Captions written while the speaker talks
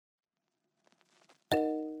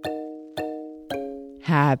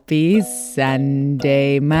Happy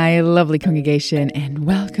Sunday, my lovely congregation, and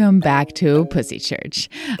welcome back to Pussy Church.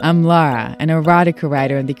 I'm Laura, an erotica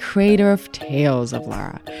writer and the creator of Tales of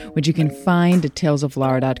Laura, which you can find at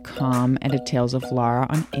talesoflaura.com and at Tales of Laura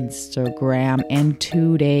on Instagram. And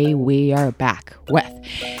today we are back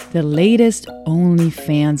with the latest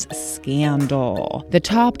OnlyFans scandal. The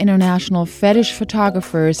top international fetish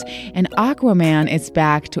photographers and Aquaman is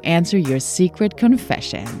back to answer your secret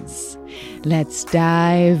confessions. Let's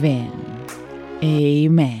dive in.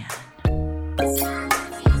 Amen.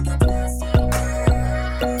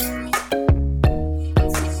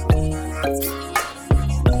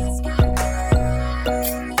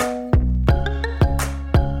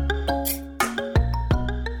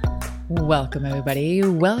 Welcome, everybody.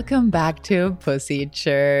 Welcome back to Pussy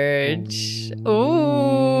Church.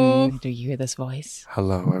 Oh, do you hear this voice?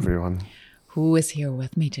 Hello, everyone. Who is here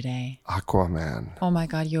with me today? Aquaman. Oh my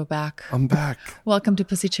God, you're back. I'm back. Welcome to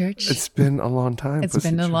Pussy Church. It's been a long time. It's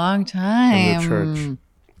been a long time. In the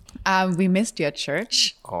church. We missed you at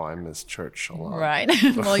church. Oh, I miss church a lot. Right.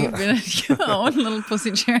 Well, you've been at your own little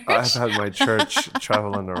Pussy Church. I've had my church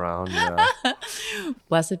traveling around. Yeah.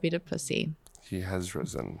 Blessed be the pussy. He has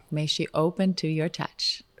risen. May she open to your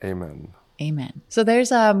touch. Amen. Amen. So there's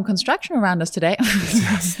construction around us today.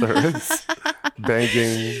 Yes, there is.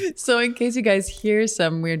 Banging. So in case you guys hear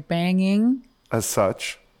some weird banging. As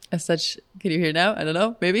such, can you hear now? I don't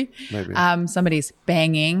know. Maybe. Somebody's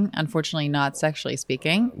banging, unfortunately not sexually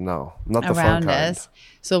speaking. No, not the around fun kind. us.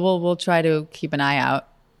 So we'll try to keep an eye out.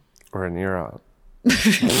 Or an ear out.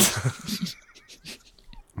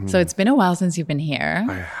 So it's been a while since you've been here.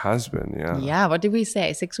 It has been, yeah. Yeah. What did we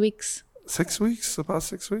say? 6 weeks? 6 weeks? About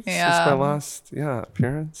 6 weeks? Yeah. Since my last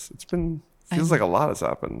appearance. Feels like a lot has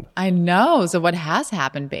happened. I know. So what has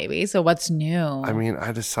happened, baby? So what's new? I mean,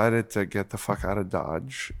 I decided to get the fuck out of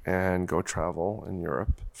Dodge and go travel in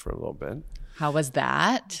Europe for a little bit. How was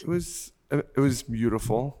that? It was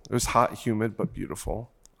beautiful. It was hot, humid, but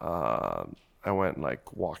beautiful. I went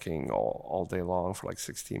like walking all day long for like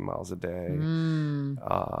 16 miles a day.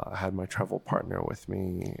 I had my travel partner with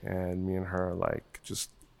me, and me and her like just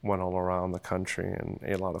went all around the country and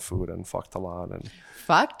ate a lot of food and fucked a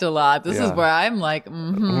lot. This is where I'm like,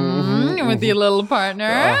 with your little partner.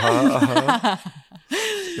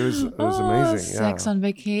 It was amazing. Sex on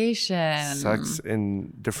vacation. Sex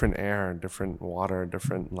in different air, different water,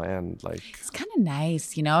 different land. Like it's kind of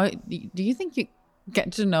nice, you know. Do you think you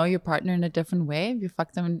get to know your partner in a different way if you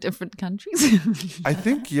fuck them in different countries? I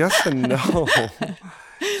think yes and no.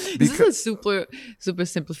 This is a super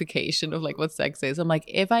simplification of like what sex is. I'm like,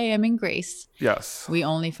 if I am in Greece, yes, we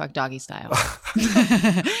only fuck doggy style.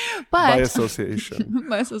 But by association.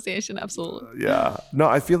 By association, absolutely. Yeah. No,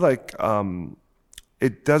 I feel like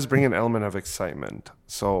it does bring an element of excitement.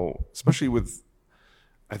 So especially with,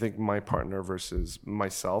 I think, my partner versus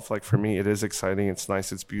myself, like for me, it is exciting. It's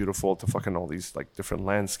nice. It's beautiful to fucking all these like different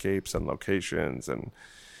landscapes and locations and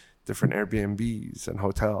different Airbnbs and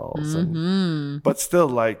hotels. But still,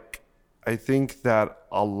 like, I think that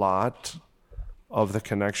a lot of the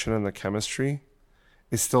connection and the chemistry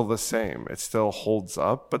is still the same. It still holds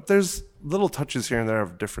up, but there's little touches here and there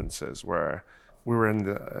of differences where we were in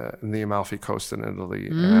the Amalfi Coast in Italy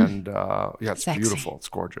and it's sexy. Beautiful. It's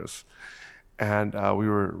gorgeous. And we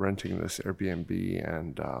were renting this Airbnb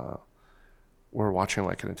and we're watching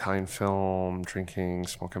like an Italian film, drinking,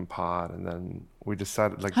 smoking pot. And then we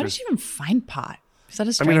decided like, how did you even find pot? Is that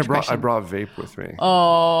a strange I brought vape with me.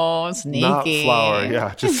 Oh, sneaky. Not flower.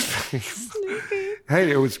 Yeah. Just vape.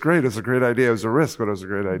 Hey, it was great. It was a great idea. It was a risk, but it was a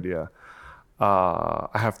great idea. I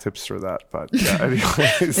have tips for that, but yeah,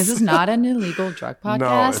 anyways. This is not an illegal drug podcast.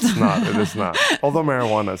 No, it's not. It is not. Although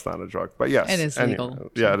marijuana is not a drug, but yes. It is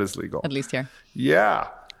legal. Yeah, it is legal. At least here. Yeah.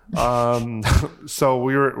 So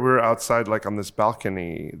we were outside like on this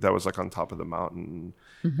balcony that was like on top of the mountain,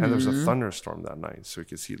 and there was a thunderstorm that night, so we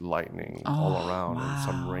could see lightning all around, and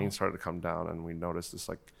some rain started to come down, and we noticed this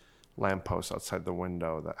like lamppost outside the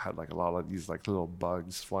window that had like a lot of these like little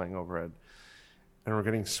bugs flying over it. And we're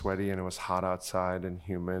getting sweaty, and it was hot outside and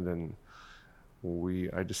humid, and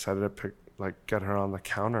I decided to get her on the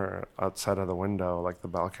counter outside of the window, like the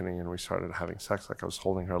balcony, and we started having sex. Like I was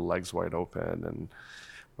holding her legs wide open, and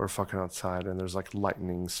we're fucking outside, and there's like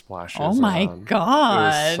lightning splashes. Oh my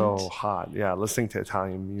God. It was so hot. Yeah, listening to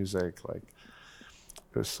Italian music, like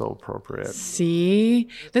it was so appropriate. See,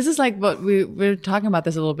 this is like what we were talking about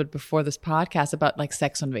this a little bit before this podcast about like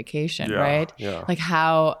sex on vacation, right? Yeah. Like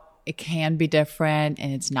how it can be different,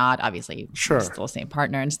 and it's not obviously Sure. still the same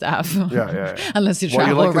partner and stuff. Yeah. Unless you What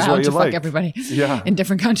you travel like is what around you to like. fuck everybody Yeah. in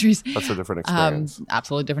different countries. That's a different experience.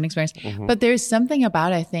 Absolutely different experience. But there's something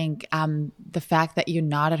about, I think, the fact that you're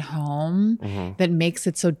not at home that makes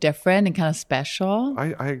it so different and kind of special.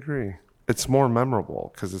 I agree. It's more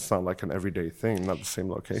memorable because it's not like an everyday thing, not the same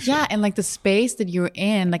location. Yeah, and like the space that you're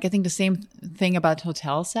in, like I think the same thing about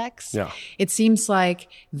hotel sex. Yeah. It seems like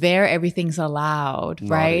there everything's allowed,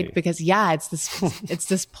 right? Naughty. Because it's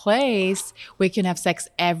this place where you can have sex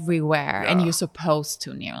everywhere and you're supposed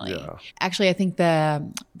to nearly. Yeah. Actually, I think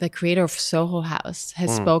the creator of Soho House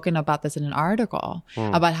has spoken about this in an article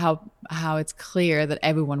about how it's clear that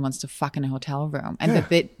everyone wants to fuck in a hotel room and that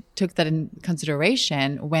they took that in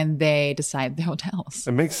consideration when they decide the hotels.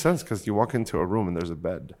 It makes sense because you walk into a room and there's a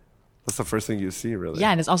bed. That's the first thing you see, really.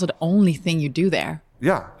 Yeah, and it's also the only thing you do there.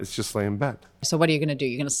 Yeah, it's just lay in bed. So what are you going to do?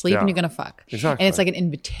 You're going to sleep and you're going to fuck. Exactly. And it's like an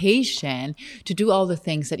invitation to do all the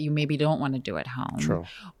things that you maybe don't want to do at home. True.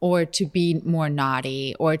 Or to be more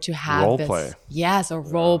naughty or to have Role this. play. Yes, or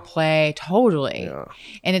role play. Totally. Yeah.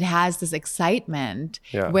 And it has this excitement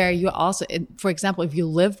where you also, for example, if you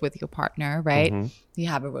live with your partner, right? You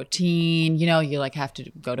have a routine, you like have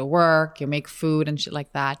to go to work, you make food and shit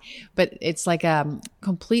like that. But it's like a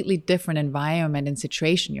completely different environment and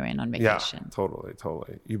situation you're in on vacation. Yeah, totally.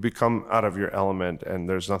 You become out of your element and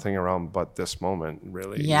there's nothing around but this moment,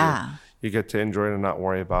 really. Yeah. You get to enjoy it and not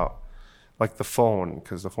worry about like the phone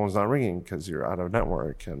because the phone's not ringing because you're out of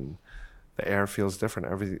network and the air feels different.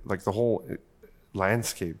 Everything, like the whole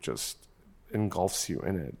landscape just engulfs you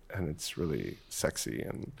in it and it's really sexy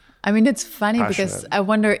and I mean, it's funny because passionate. I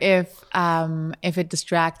wonder if it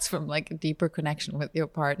distracts from like a deeper connection with your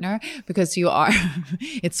partner because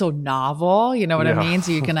it's so novel, you know what I mean?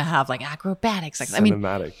 So you're going to have like acrobatics. Like, I mean,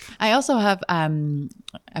 cinematic. I also have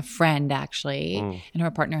a friend actually, and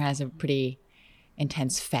her partner has a pretty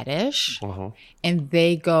intense fetish, and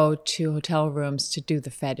they go to hotel rooms to do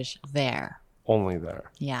the fetish there. Only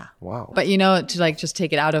there. Yeah. Wow. But to like just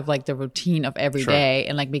take it out of like the routine of every day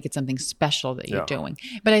and like make it something special that you're doing.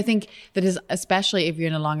 But I think that is, especially if you're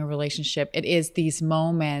in a longer relationship, it is these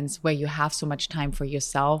moments where you have so much time for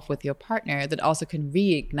yourself with your partner that also can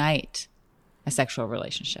reignite a sexual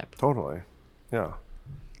relationship. Totally. Yeah.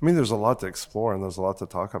 I mean, there's a lot to explore and there's a lot to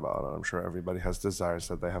talk about. And I'm sure everybody has desires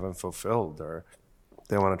that they haven't fulfilled or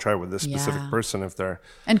they want to try with this specific person if they're...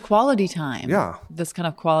 And quality time. Yeah. This kind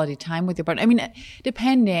of quality time with your partner. I mean,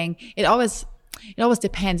 it always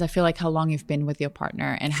depends, I feel like, how long you've been with your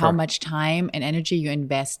partner and how much time and energy you're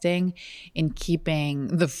investing in keeping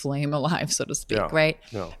the flame alive, so to speak, right?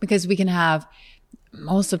 Yeah. Because we can have...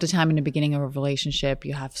 Most of the time in the beginning of a relationship,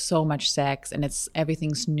 you have so much sex and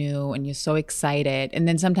everything's new and you're so excited. And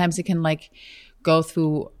then sometimes it can like go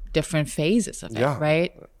through different phases of it,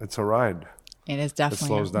 right? It's a ride. It is definitely. It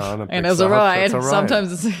slows down. And it's a ride.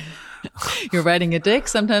 Sometimes you're riding a dick,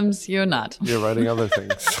 sometimes you're not. You're riding other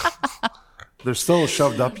things. They're still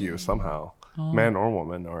shoved up you somehow, man or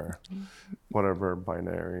woman or whatever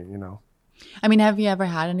binary, I mean, have you ever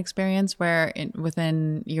had an experience where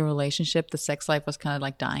within your relationship, the sex life was kind of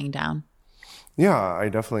like dying down? Yeah, I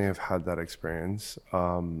definitely have had that experience.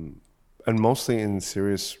 And mostly in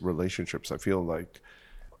serious relationships, I feel like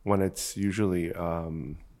when it's usually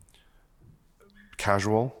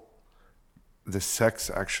casual, the sex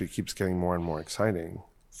actually keeps getting more and more exciting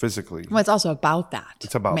physically. Well, it's also about that.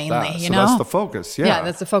 It's about mainly, that. So you know? that's the focus. Yeah. Yeah,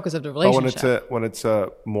 that's the focus of the relationship. But when it's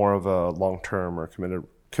a more of a long-term or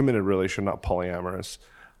committed relation, not polyamorous,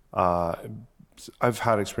 I've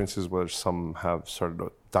had experiences where some have started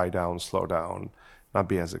to die down, slow down, not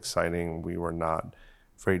be as exciting. We were not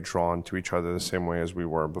very drawn to each other the same way as we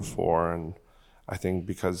were before. And I think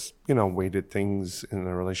because, weighted things in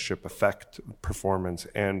a relationship affect performance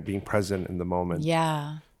and being present in the moment.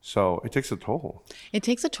 Yeah. So it takes a toll. It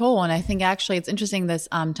takes a toll. And I think actually it's interesting, this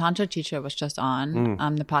Tantra teacher was just on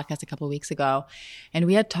the podcast a couple of weeks ago. And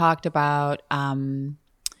we had talked about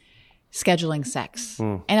scheduling sex.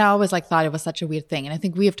 And I always thought it was such a weird thing. And I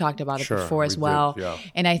think we have talked about it before as well. Yeah.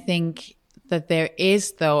 And I think that there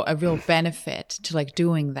is, though, a real benefit to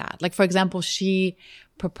doing that. For example, she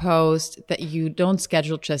proposed that you don't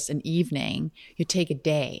schedule just an evening, you take a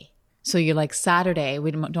day. So you're Saturday, we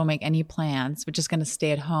don't make any plans. We're just going to stay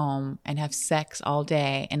at home and have sex all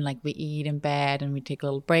day. And we eat in bed and we take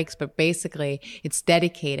little breaks. But basically, it's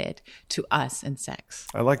dedicated to us and sex.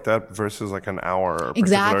 I like that versus an hour or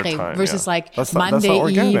exactly time. Versus that's Monday evening.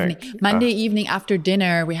 organic. Monday evening after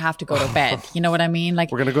dinner, we have to go to bed. You know what I mean? We're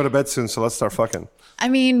going to go to bed soon, so let's start fucking. I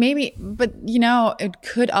mean, maybe, but it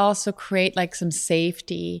could also create some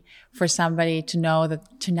safety for somebody to know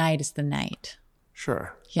that tonight is the night. Sure.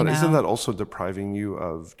 You But isn't know? that also depriving you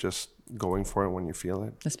of just going for it when you feel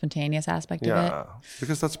it? The spontaneous aspect of it. Yeah.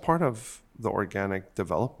 Because that's part of the organic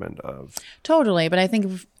development of, Totally. But I think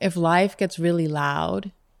if life gets really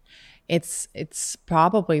loud, it's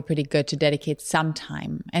probably pretty good to dedicate some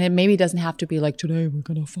time. And it maybe doesn't have to be like, today we're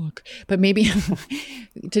going to fuck. But maybe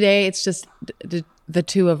today it's just the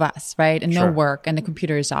two of us, right? And no Sure. work, and the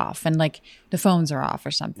computer is off, and like the phones are off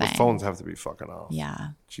or something. the phones have to be fucking off. Yeah.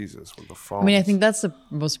 Jesus, with the phones. I mean, I think that's the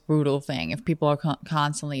most brutal thing. If people are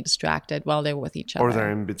constantly distracted while they're with each other. Or they're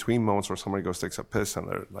in between moments where somebody goes takes a piss and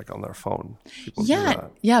they're like on their phone. People do Yeah,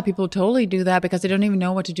 that. yeah, people totally do that because they don't even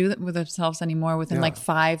know what to do with themselves anymore within like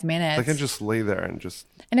 5 minutes. They can just lay there and just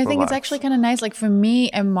And I think it's relax. actually kind of nice. Like for me,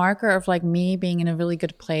 a marker of like me being in a really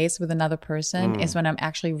good place with another person is when I'm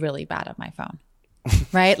actually really bad at my phone.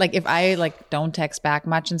 Right? Like if I like don't text back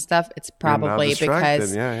much and stuff, it's probably distracted.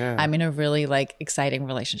 because Yeah. I'm in a really like exciting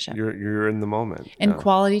relationship. You're in the moment. And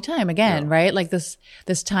quality time again, right? Like this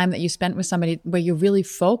time that you spent with somebody where you really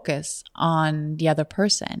focus on the other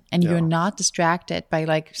person and you're not distracted by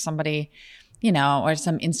like somebody, you know, or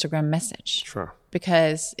some Instagram message. Sure.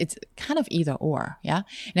 Because it's kind of either or, yeah?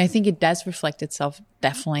 And I think it does reflect itself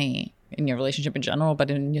definitely in your relationship in general,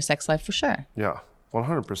 but in your sex life for sure. Yeah,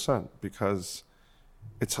 100%. Because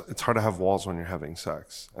it's hard to have walls when you're having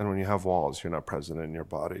sex, and when you have walls, you're not present in your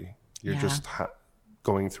body. You're Yeah. just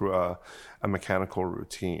going through a mechanical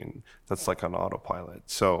routine that's like on autopilot.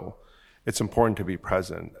 So it's important to be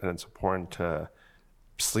present, and it's important to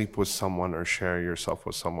sleep with someone or share yourself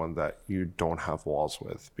with someone that you don't have walls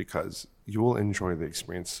with, because you will enjoy the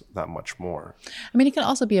experience that much more. I mean, it can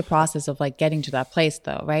also be a process of like getting to that place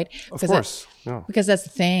though, right? Of course. Yeah. Because that's the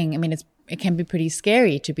thing. I mean, it can be pretty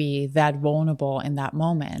scary to be that vulnerable in that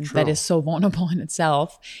moment that is so vulnerable in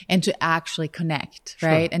itself, and to actually connect,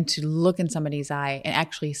 right? And to look in somebody's eye and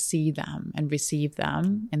actually see them and receive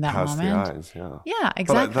them in that Past moment. the eyes, yeah. Yeah,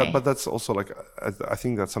 exactly. But that's also like, I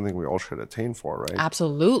think that's something we all should attain for, right?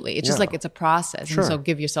 Absolutely. It's just Yeah. like it's a process. Sure. And so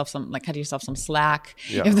give yourself some, like cut yourself some slack.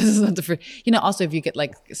 Yeah. If this is not the first, you know, also if you get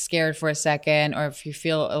like scared for a second or if you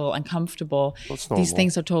feel a little uncomfortable, That's these normal.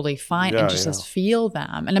 things are totally fine, Yeah, and just feel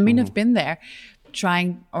them. And I mean, I've been there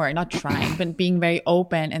trying, or not trying, but being very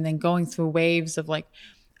open and then going through waves of like,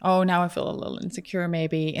 oh, now I feel a little insecure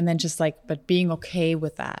maybe. And then just like, but being okay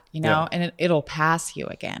with that, you know, Yeah. and it'll pass you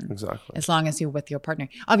again. Exactly. As long as you're with your partner.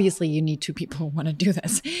 Obviously, you need two people who want to do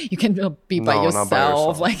this. You can be by No, yourself. not by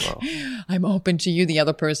yourself, Like, no. I'm open to you. The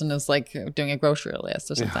other person is like doing a grocery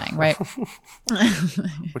list or something, right?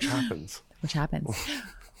 Which happens. Which happens.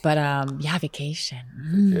 But yeah, vacation.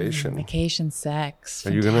 Vacation. Vacation sex.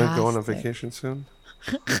 Are you going to go on a Fantastic. vacation soon?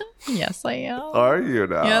 Yes, I am. Are you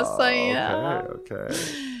now? Yes, I am. Okay.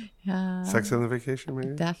 Yeah. Sex on the vacation,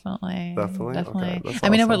 maybe? Definitely. Definitely? Okay, that's I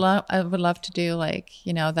mean, awesome. I would love to do like,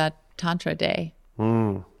 you know, that Tantra day.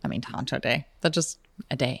 Hmm. I mean, Tantra day. That's just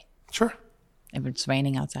a day. Sure. If it's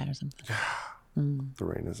raining outside or something. The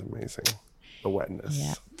rain is amazing. The wetness.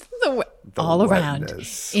 Yeah. The All around.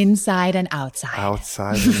 wetness. Inside and outside.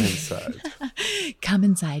 Outside and inside. Come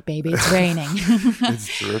inside, baby. It's raining.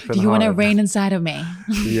 It's dripping Do you want to hard. rain inside of me?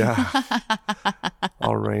 Yeah.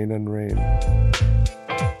 I'll rain and rain.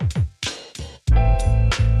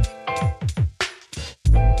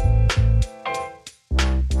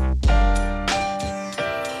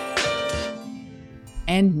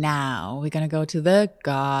 And now we're going to go to the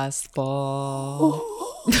gospel.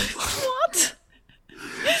 What?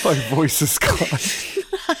 My voice is gone.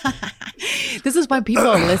 This is why people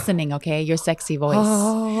are listening, okay? Your sexy voice.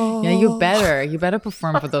 Yeah, you better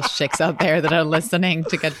perform for those chicks out there that are listening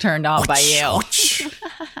to get turned on by you.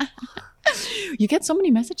 You get so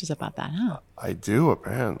many messages about that, huh? I do,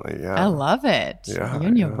 apparently. Yeah. I love it. Yeah, You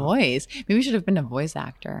and your yeah. voice. Maybe you should have been a voice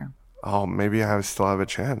actor. Oh, maybe I still have a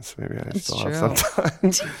chance. Maybe I still have true. some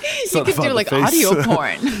time. You could do like audio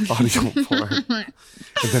porn. Audio porn.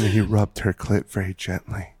 And then he rubbed her clit very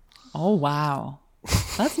gently. Oh, wow.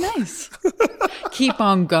 That's nice. Keep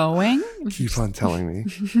on going. Keep on telling me.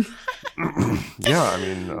 Yeah, I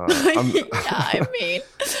mean, I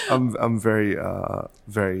mean, I'm very,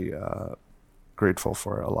 very grateful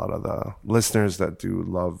for a lot of the listeners that do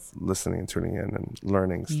love listening and tuning in and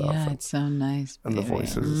learning stuff. yeah, it's so nice. And the baby.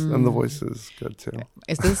 voices, and the voice is good too.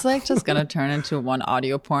 Is this like just gonna turn into one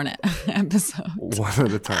audio porn episode? One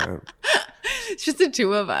at a time. It's just the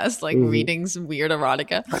two of us like reading some weird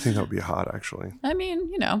erotica. I think that would be hot, actually. I mean,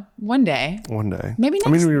 you know, one day. One day. Maybe I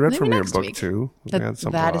mean, next- we read maybe from your next book week. too. We That, had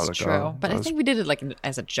some that is erotica. true. But That I was- think we did it like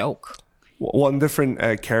as a joke. Well, different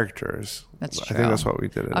characters. That's I true. think that's what we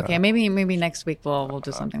did. Okay, maybe next week we'll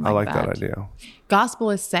do something like that. I like that idea. Gospel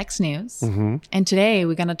is sex news. And today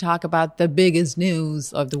we're going to talk about the biggest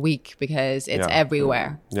news of the week because it's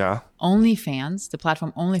everywhere. Yeah. OnlyFans, the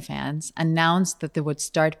platform OnlyFans, announced that they would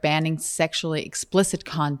start banning sexually explicit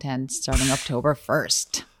content starting October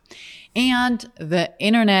 1st. And the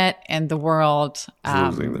internet and the world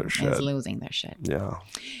is losing their shit. Yeah.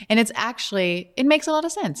 And it makes a lot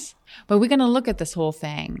of sense. But we're going to look at this whole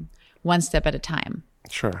thing one step at a time.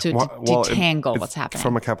 Sure. To detangle what's happening.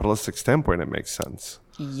 From a capitalistic standpoint, it makes sense.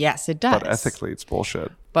 Yes, it does. But ethically, it's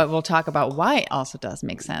bullshit. But we'll talk about why it also does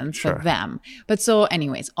make sense for them. But so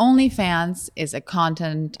anyways, OnlyFans is a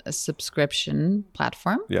content subscription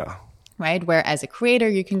platform. Yeah. Right? Where as a creator,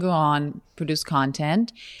 you can go on, produce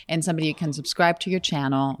content, and somebody can subscribe to your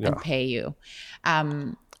channel and pay you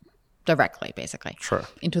directly, basically. Sure.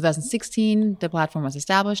 In 2016, the platform was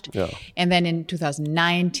established. Yeah. And then in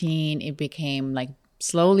 2019, it became like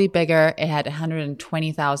slowly bigger. It had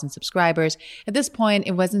 120,000 subscribers. At this point,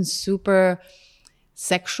 it wasn't super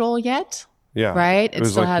sexual yet. Yeah. Right? It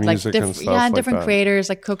still had like different that. creators,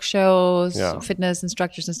 like cook shows, fitness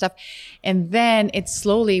instructors and stuff. And then it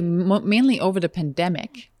slowly, mainly over the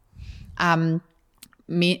pandemic, a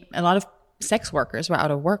lot of sex workers were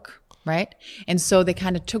out of work, right? And so they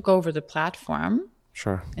kind of took over the platform.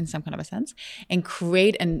 Sure. In some kind of a sense, and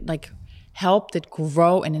create and like helped it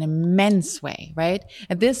grow in an immense way, right?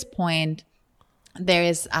 At this point, there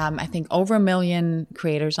is, I think, over 1 million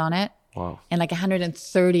creators on it. Wow. And like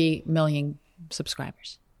 130 million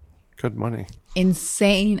subscribers. Good money.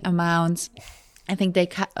 Insane amounts. I think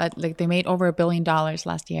they made over $1 billion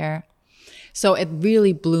last year. So it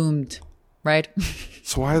really bloomed, right?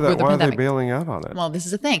 So why are they bailing out on it? Well, this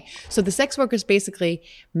is the thing. So the sex workers basically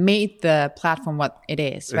made the platform what it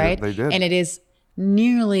is, right? They did. And it is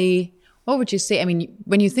nearly, what would you say? I mean,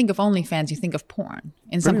 when you think of OnlyFans, you think of porn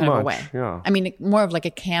in some kind of a way. Yeah. I mean, more of like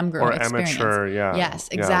a cam girl experience. Amateur, Yes,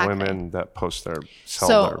 exactly. Yeah, women that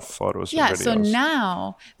sell their photos and videos. So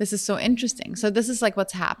now, this is so interesting. So this is like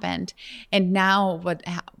what's happened. And now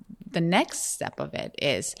the next step of it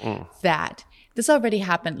is that this already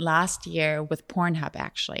happened last year with Pornhub,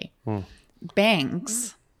 actually.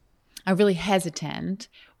 Banks are really hesitant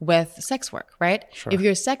with sex work, right? Sure. If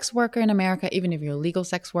you're a sex worker in America, even if you're a legal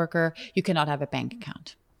sex worker, you cannot have a bank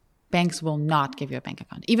account. Banks will not give you a bank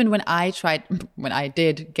account. Even when I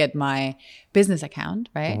did get my business account,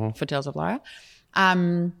 right, for Tales of Laura,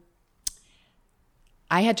 I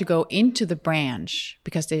had to go into the branch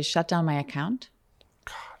because they shut down my account.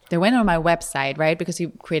 They went on my website, right? Because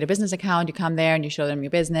you create a business account, you come there and you show them your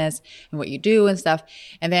business and what you do and stuff.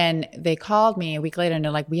 And then they called me a week later and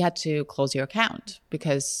they're like, we had to close your account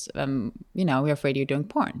because, we're afraid you're doing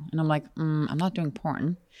porn. And I'm like, I'm not doing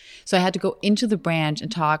porn. So I had to go into the branch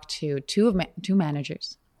and talk to two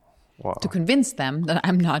managers to convince them that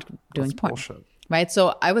I'm not doing porn. Bullshit. Right?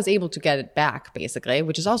 So I was able to get it back, basically,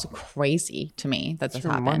 which is also crazy to me that this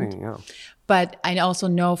happened. Money, yeah. But I also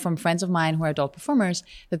know from friends of mine who are adult performers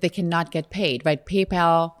that they cannot get paid, right?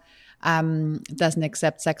 PayPal doesn't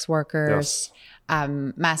accept sex workers. Yes.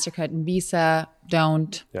 MasterCard and Visa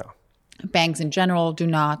don't. Yeah. Banks in general do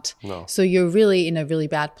not. No. So you're really in a really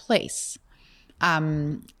bad place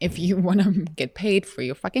if you want to get paid for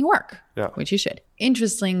your fucking work, which you should.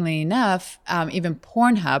 Interestingly enough, even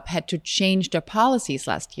Pornhub had to change their policies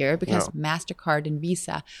last year because MasterCard and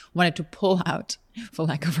Visa wanted to pull out, for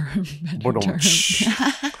lack of a better term,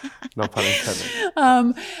 no pun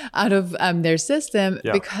intended, out of their system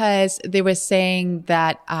because they were saying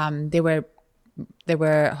that they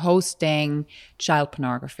were hosting child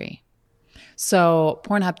pornography. So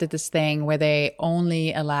Pornhub did this thing where they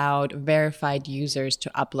only allowed verified users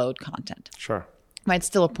to upload content. Sure. Right, it's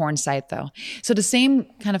still a porn site though. So the same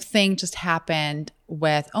kind of thing just happened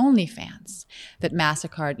with OnlyFans, that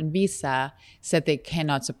MasterCard and Visa said they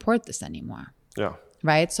cannot support this anymore. Yeah.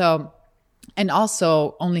 Right? So, and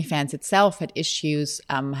also OnlyFans itself had issues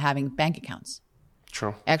having bank accounts.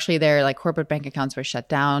 True. Actually, their like corporate bank accounts were shut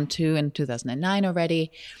down too in 2009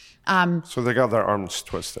 already. So they got their arms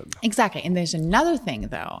twisted. Exactly. And there's another thing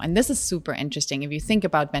though, and this is super interesting. If you think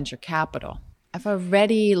about venture capital, I've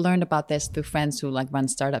already learned about this through friends who like run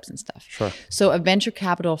startups and stuff. Sure. So a venture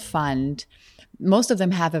capital fund, most of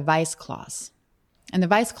them have a vice clause. And the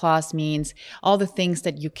vice clause means all the things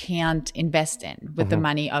that you can't invest in with the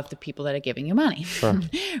money of the people that are giving you money. Sure.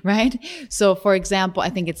 Right? So for example, I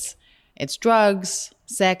think it's drugs,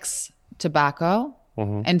 sex, tobacco,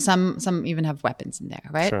 and some even have weapons in there,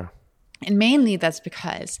 right? Sure. And mainly that's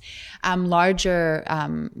because larger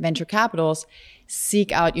venture capitals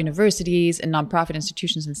seek out universities and nonprofit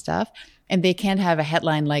institutions and stuff, and they can't have a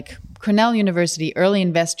headline like Cornell University, early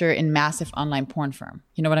investor in massive online porn firm.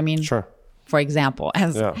 You know what I mean? Sure. For example,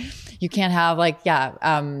 you can't have like,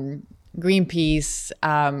 Greenpeace,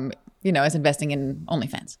 is investing in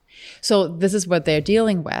OnlyFans. So this is what they're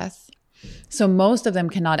dealing with. So most of them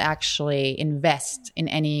cannot actually invest in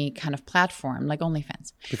any kind of platform like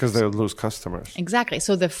OnlyFans. Because they would lose customers. Exactly.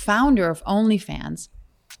 So the founder of OnlyFans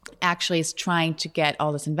actually is trying to get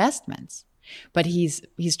all these investments, but he's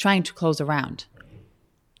trying to close a round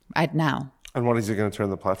right now. And what is he going to turn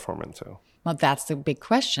the platform into? Well, that's the big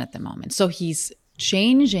question at the moment. So he's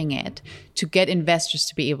changing it to get investors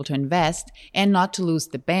to be able to invest and not to lose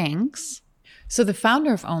the banks. So the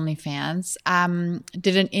founder of OnlyFans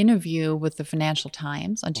did an interview with the Financial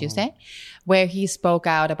Times on Tuesday, where he spoke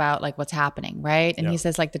out about like what's happening, right? And he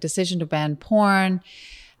says like the decision to ban porn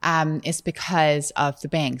is because of the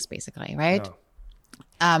banks, basically, right?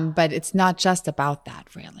 Yeah. But it's not just about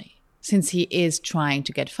that, really, since he is trying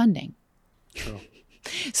to get funding. True.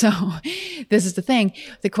 So this is the thing.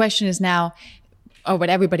 The question is now, or what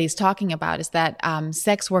everybody's talking about, is that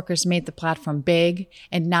sex workers made the platform big,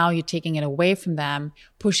 and now you're taking it away from them,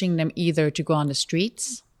 pushing them either to go on the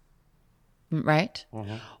streets, right?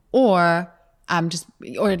 Mm-hmm. Or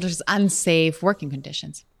just unsafe working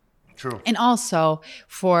conditions. True. And also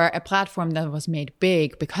for a platform that was made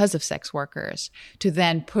big because of sex workers to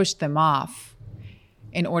then push them off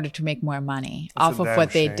in order to make more money off of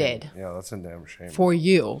what they did. Yeah, that's a damn shame. For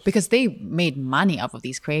you, because they made money off of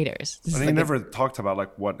these creators. And he never talked about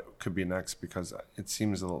like what could be next, because it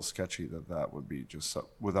seems a little sketchy that would be just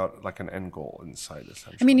without like an end goal in sight,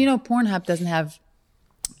 essentially. I mean, Pornhub doesn't have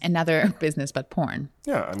another business but porn.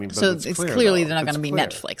 Yeah, I mean, but so it's clearly they're not going to be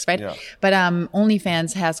Netflix, right? Yeah. But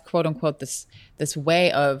OnlyFans has quote unquote this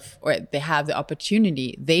way of, or they have the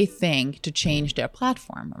opportunity, they think, to change their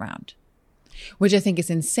platform around, which I think is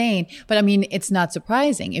insane. But I mean, it's not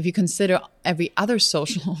surprising if you consider every other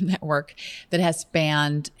social network that has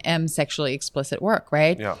banned sexually explicit work,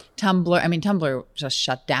 right? Yeah. Tumblr just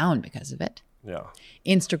shut down because of it. Yeah.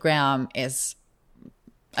 Instagram is,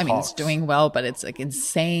 it's doing well, but it's like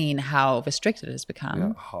insane how restricted it has become.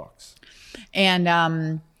 Yeah, hawks.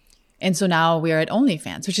 And so now we're at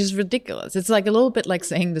OnlyFans, which is ridiculous. It's like a little bit like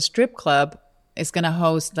saying the strip club is going to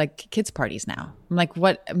host like kids parties now. I'm like,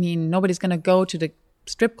 what? I mean, nobody's going to go to the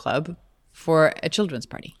strip club for a children's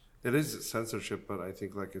party. It is censorship, but I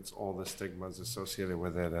think like it's all the stigmas associated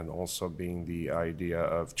with it, and also being the idea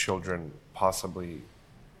of children possibly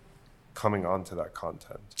coming onto that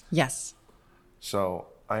content. Yes. So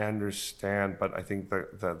I understand, but I think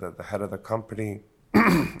the head of the company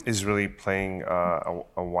is really playing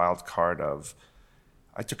a wild card of,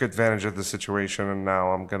 I took advantage of the situation and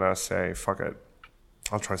now I'm going to say, fuck it,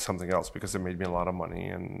 I'll try something else because it made me a lot of money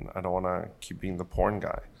and I don't want to keep being the porn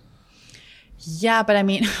guy. Yeah, but I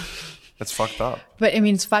mean... It's fucked up. But I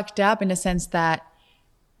mean, it's fucked up in the sense that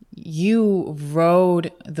you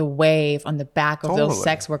rode the wave on the back of those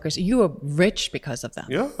sex workers. You were rich because of them.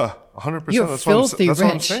 Yeah, 100%. You're filthy rich,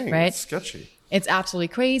 what I'm saying. Right? It's sketchy. It's absolutely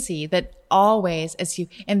crazy that always,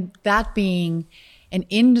 and that being an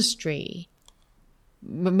industry,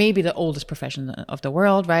 maybe the oldest profession of the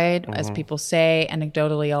world, right? Mm-hmm. As people say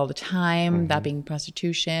anecdotally all the time, mm-hmm. that being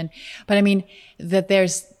prostitution. But I mean, that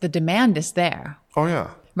the demand is there. Oh, yeah.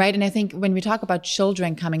 Right? And I think when we talk about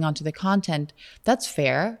children coming onto the content, that's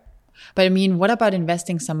fair. But I mean, what about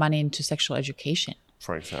investing some money into sexual education?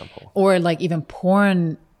 For example. Or like even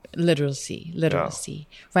porn literacy,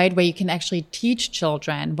 right? Where you can actually teach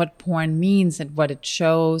children what porn means and what it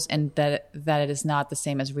shows, and that it is not the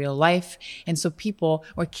same as real life. And so people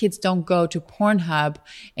or kids don't go to Pornhub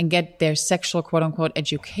and get their sexual quote unquote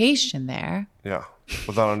education there. Yeah.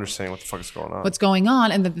 Without understanding what the fuck is going on. What's going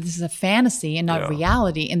on, and that this is a fantasy and not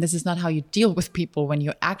reality, and this is not how you deal with people when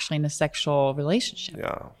you're actually in a sexual relationship.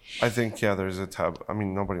 Yeah. I think, there's a taboo. I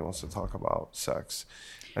mean, nobody wants to talk about sex.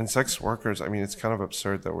 And sex workers, I mean, it's kind of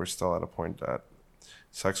absurd that we're still at a point that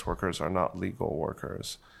sex workers are not legal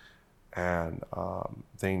workers. And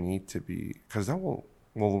they need to be, because that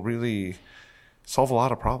will really solve a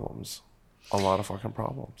lot of problems. A lot of fucking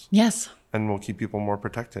problems. Yes. And will keep people more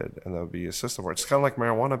protected, and there'll be a system where it's kind of like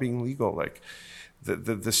marijuana being legal. Like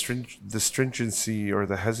the stringency or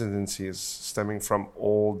the hesitancy is stemming from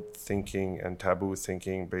old thinking and taboo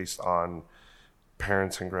thinking based on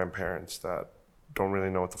parents and grandparents that don't really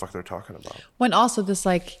know what the fuck they're talking about. When also this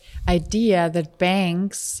like idea that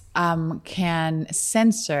banks can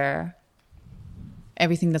censor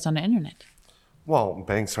everything that's on the internet. Well,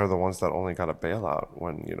 banks are the ones that only got a bailout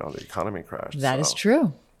when, the economy crashed. That is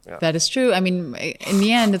true. Yeah. That is true. I mean, in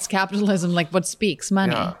the end, it's capitalism, like what speaks?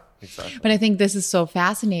 Money. Yeah, exactly. But I think this is so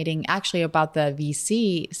fascinating actually about the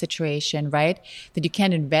VC situation, right? That you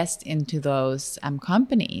can't invest into those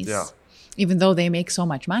companies, even though they make so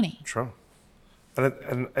much money. True.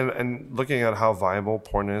 And looking at how viable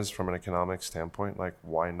porn is from an economic standpoint, like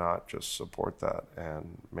why not just support that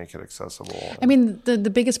and make it accessible? I mean, the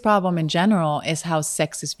biggest problem in general is how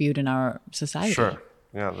sex is viewed in our society. Sure.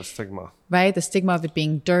 Yeah, the stigma. Right? The stigma of it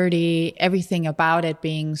being dirty, everything about it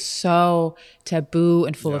being so taboo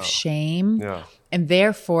and full of shame. Yeah. And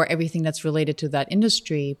therefore, everything that's related to that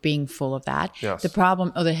industry being full of that. Yes. The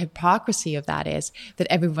problem or the hypocrisy of that is that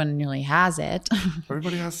everyone nearly has it.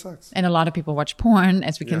 Everybody has sex. And a lot of people watch porn,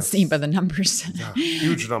 as we can see by the numbers. Yeah.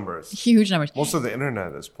 Huge numbers. Huge numbers. Most of the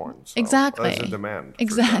internet is porn. So exactly. There's a demand.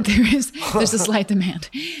 Exactly. There's a slight demand.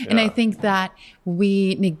 Yeah. And I think that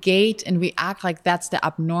we negate and we act like that's the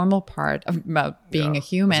abnormal part about being a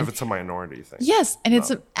human. As if it's a minority thing. Yes. And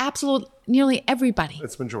it's nearly everybody.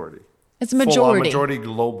 It's majority. It's a majority. Majority,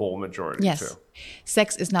 global majority, yes. too.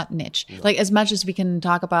 Sex is not niche. No. Like, as much as we can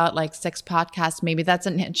talk about, like, sex podcasts, maybe that's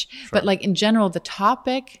a niche. Sure. But, like, in general, the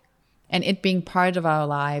topic and it being part of our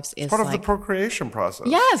lives is part of the procreation process.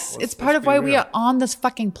 Yes. It's part of why we are on this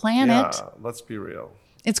fucking planet. Yeah, let's be real.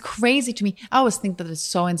 It's crazy to me. I always think that it's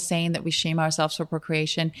so insane that we shame ourselves for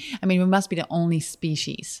procreation. I mean, we must be the only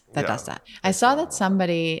species that does that. I saw that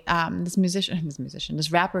somebody,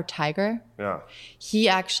 this rapper Tiger, he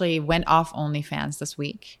actually went off OnlyFans this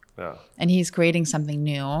week. Yeah. And he's creating something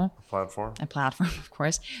new. A platform, of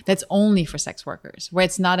course, that's only for sex workers, where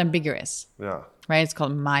it's not ambiguous. Yeah. Right? It's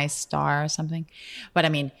called My Star or something. But I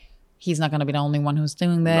mean, he's not going to be the only one who's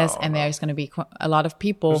doing this. There's going to be a lot of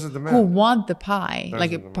people who want the pie,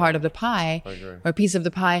 like a part of the pie or a piece of the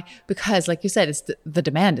pie, because like you said, it's the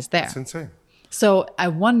demand is there. It's insane. So I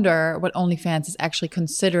wonder what OnlyFans is actually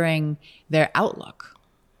considering their outlook.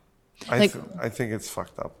 I think it's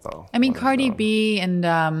fucked up though. I mean, Cardi B and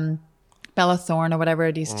Bella Thorne or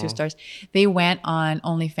whatever, these two stars, they went on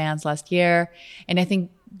OnlyFans last year. And I think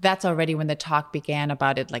that's already when the talk began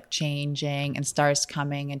about it like changing and stars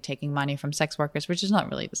coming and taking money from sex workers, which is not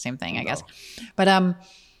really the same thing, I guess. But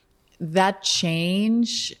that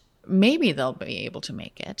change, maybe they'll be able to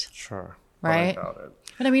make it. Sure. Right? But I doubt it.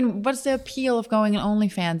 But I mean, what's the appeal of going on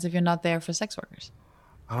OnlyFans if you're not there for sex workers?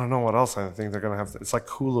 I don't know what else. I think they're going to have it's like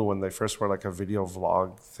Hulu when they first were like a video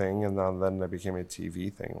vlog thing and then they became a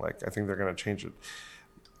TV thing. Like, I think they're going to change it.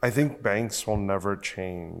 I think banks will never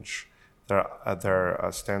change their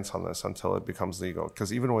stance on this until it becomes legal.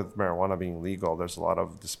 Because even with marijuana being legal, there's a lot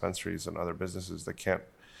of dispensaries and other businesses that get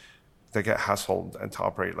hassled and to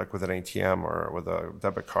operate like with an ATM or with a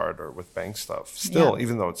debit card or with bank stuff still,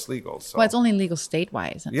 even though it's legal. So, well, it's only legal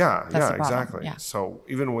state-wise. Yeah, exactly. Yeah. So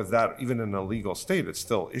even with that, even in a legal state, it's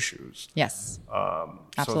still issues. Yes.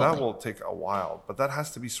 So that will take a while, but that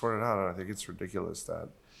has to be sorted out. And I think it's ridiculous that,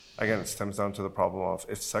 again, it stems down to the problem of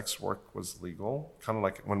if sex work was legal, kind of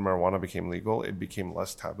like when marijuana became legal, it became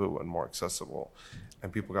less taboo and more accessible.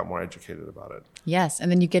 And people got more educated about it. Yes,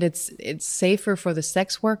 and then you get it's safer for the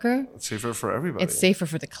sex worker. It's safer for everybody. It's safer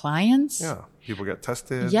for the clients. Yeah, people get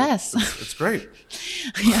tested. Yes, it's great.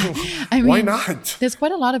 Yeah. I mean, why not? There's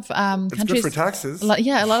quite a lot of countries. It's good for taxes. A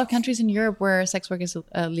lot of countries in Europe where sex work is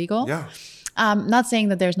legal. Yeah. Not saying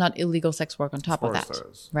that there's not illegal sex work on top of that,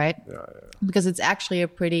 right? Yeah. Because it's actually a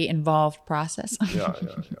pretty involved process. Yeah.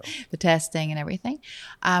 The testing and everything,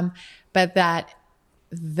 but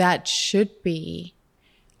that should be.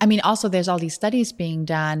 I mean, also there's all these studies being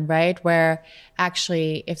done, right? Where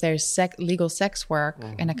actually if there's legal sex work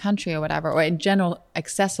in a country or whatever, or in general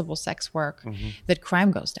accessible sex work, that crime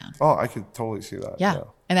goes down. Oh, I could totally see that. Yeah.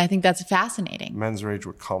 And I think that's fascinating. Men's rage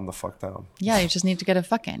would calm the fuck down. Yeah, you just need to get a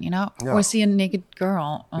fuck in, or see a naked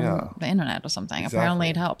girl on the internet or something. Exactly. Apparently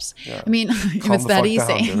it helps. Yeah. I mean, if it's that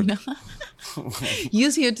easy. Down,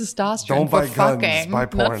 use your testosterone for fucking, buy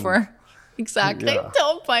porn. Not for... Exactly. Yeah.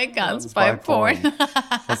 Don't buy guns, buy porn.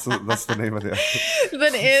 That's the name of the episode.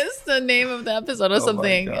 That is the name of the episode or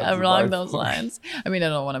something along those lines. I mean, I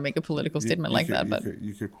don't want to make a political statement but...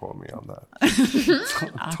 You could quote me on that.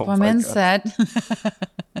 Aquaman said...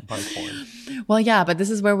 buy porn. Well, yeah, but this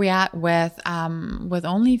is where we're at with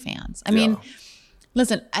OnlyFans. I mean,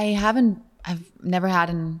 listen, I've never had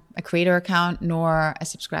a creator account nor a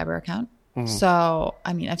subscriber account. Mm-hmm. So,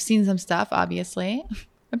 I mean, I've seen some stuff, obviously.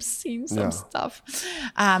 I've seen some stuff.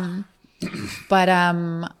 But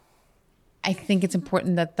I think it's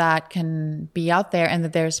important that can be out there and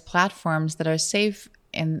that there's platforms that are safe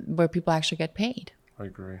and where people actually get paid. I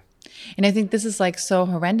agree. And I think this is like so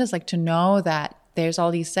horrendous, like to know that there's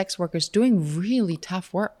all these sex workers doing really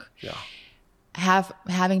tough work. Yeah.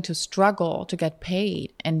 Having to struggle to get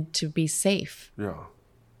paid and to be safe. Yeah.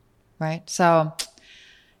 Right. So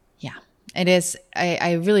yeah, it is.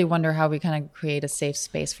 I really wonder how we kind of create a safe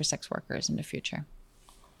space for sex workers in the future.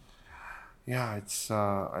 Yeah,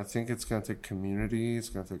 I think it's going to take community, it's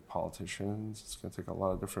going to take politicians, it's going to take a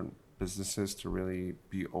lot of different businesses to really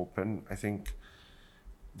be open. I think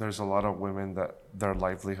there's a lot of women that their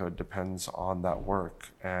livelihood depends on that work.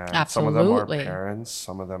 And Absolutely. some of them are parents,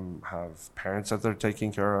 some of them have parents that they're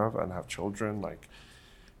taking care of and have children. Like,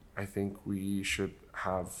 I think we should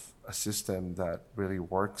have a system that really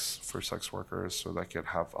works for sex workers so they could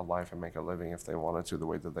have a life and make a living if they wanted to, the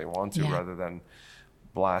way that they want to, rather than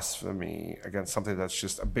blasphemy against something that's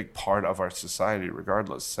just a big part of our society,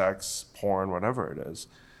 regardless, sex, porn, whatever it is.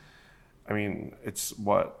 I mean, it's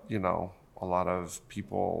what, a lot of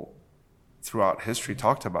people throughout history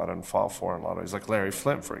talked about and fought for in a lot of ways. Like Larry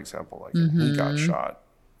Flint, for example, like he got shot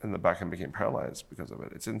in the back and became paralyzed because of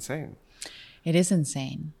it. It's insane. It is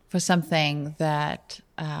insane for something that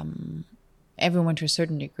everyone to a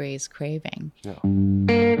certain degree is craving. Yeah.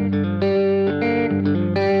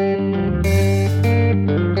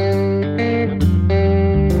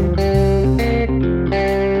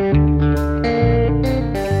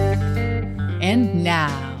 And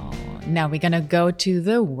now we're going to go to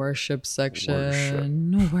the worship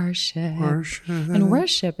section. Worship. And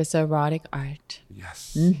worship is erotic art.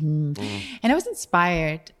 Yes. And I was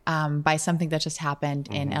inspired by something that just happened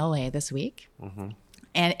in LA this week.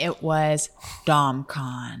 And it was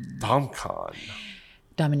DomCon. DomCon.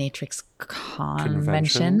 Dominatrix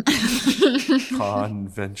Convention.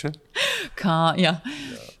 Convention? Convention?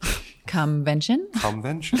 Convention.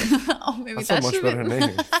 Oh, maybe That's a much better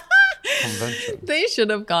name. Convention. They should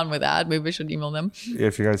have gone with that. Maybe we should email them. Yeah,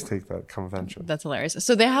 if you guys take that, convention. That's hilarious.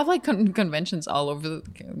 So they have like conventions all over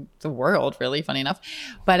the world, really, funny enough.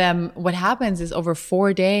 But what happens is over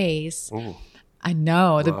 4 days, Ooh. I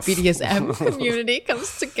know, Rough. the BDSM community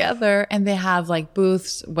comes together and they have like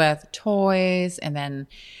booths with toys and then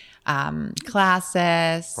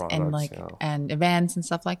classes and like and events and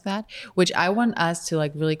stuff like that, which I want us to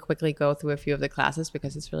like really quickly go through a few of the classes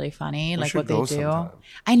because it's really funny, like what they do. Sometime.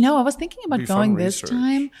 I know. I was thinking about going this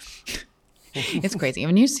time. It's crazy.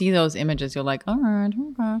 When you see those images, you're like, all right,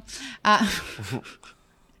 okay.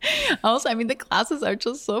 Also, I mean, the classes are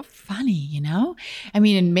just so funny, I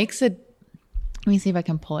mean, it makes it. Let me see if I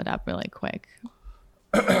can pull it up really quick.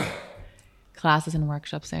 Classes and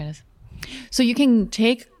workshops. There it is. So you can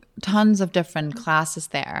take tons of different classes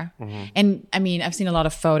there. And I mean, I've seen a lot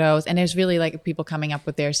of photos and there's really like people coming up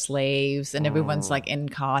with their slaves and everyone's like in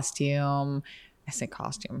costume. I say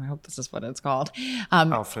costume. I hope this is what it's called.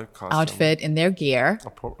 Outfit in their gear.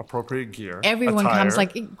 Appropriate gear. Everyone comes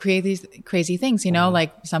like create these crazy things,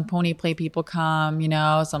 like some pony play people come,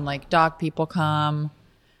 some like dog people come.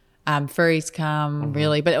 Furries come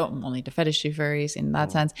really, but only the fetishy furries in that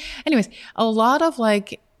sense. Anyways, a lot of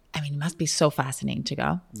like, I mean, it must be so fascinating to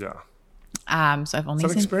go. Yeah. So I've only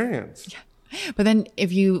seen experience. Yeah. But then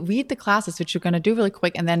if you read the classes, which we're going to do really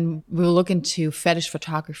quick, and then we'll look into fetish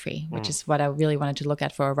photography, which is what I really wanted to look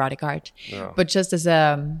at for erotic art. Yeah. But just as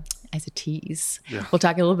a tease, we'll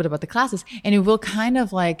talk a little bit about the classes, and it will kind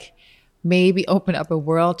of like maybe open up a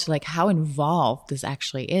world to like how involved this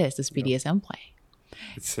actually is, this BDSM play.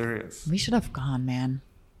 It's serious. We should have gone, man.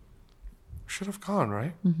 Should have gone,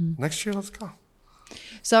 right? Next year, let's go.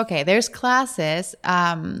 So, okay, there's classes.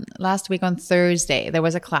 Last week on Thursday, there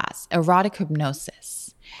was a class, erotic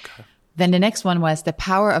hypnosis. Okay. Then the next one was the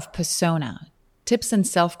power of persona, tips in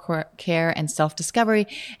self-care and self-discovery.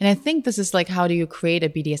 And I think this is like, how do you create a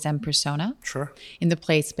BDSM persona? Sure. In the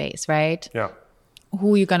play space, right? Yeah.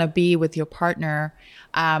 Who you're going to be with your partner.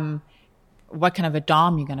 What kind of a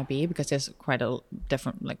dom you're going to be, because there's quite a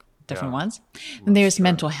different ones. And there's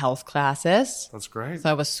mental health classes. That's great. So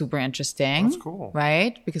that was super interesting. That's cool.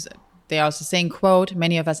 Right? Because they are also saying, quote,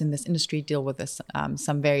 many of us in this industry deal with this,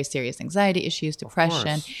 some very serious anxiety issues,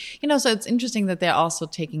 depression. So it's interesting that they're also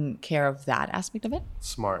taking care of that aspect of it.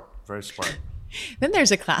 Smart. Very smart. Then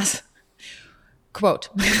there's a class, quote,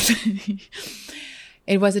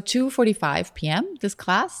 it was at 2:45 p.m., this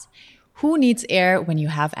class. Who needs air when you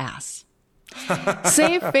have ass?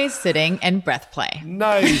 Safe face sitting and breath play.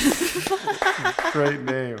 Nice. Great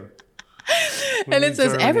name. And it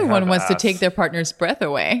says everyone wants to take their partner's breath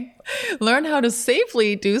away. Learn how to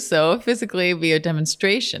safely do so physically via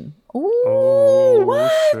demonstration. Ooh,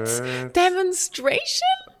 what? Shit. Demonstration?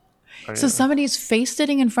 So somebody's face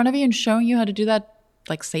sitting in front of you and showing you how to do that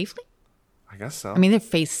like safely? I guess so. I mean, they're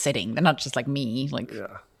face sitting. They're not just like me. Like,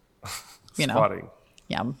 yeah. you know. Squatting.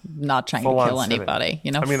 Yeah, I'm not trying Full to on kill sitting. anybody,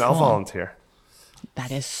 you know. I mean, I'll full on. volunteer.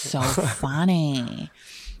 That is so funny.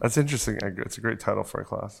 That's interesting. It's a great title for a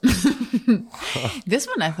class. This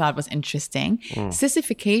one I thought was interesting.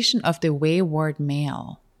 Sissification of the wayward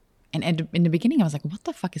male. And in the beginning, I was like, what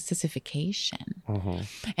the fuck is sissification?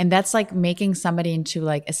 And that's like making somebody into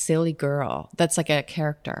like a silly girl. That's like a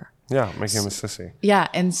character. Yeah, making him a sissy. Yeah.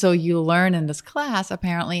 And so you learn in this class,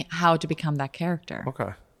 apparently, how to become that character.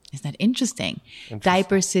 Okay. Isn't that interesting?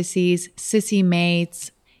 Diaper sissies, sissy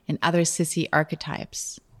mates, and other sissy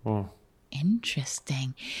archetypes.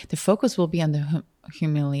 Interesting. The focus will be on the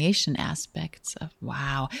humiliation aspects of,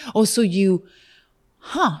 wow. Oh, so you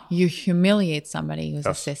humiliate somebody who's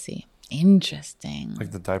a sissy. Interesting.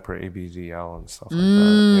 Like the diaper ABDL and stuff like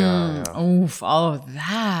that. Yeah. Oof, all of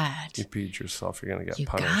that. You peed yourself, you're going to get You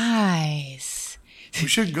punished. guys. We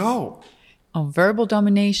should go. Oh, verbal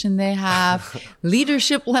domination they have.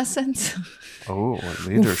 Leadership lessons. Oh,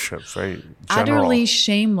 leadership. Very general. Utterly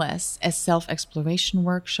shameless, a self-exploration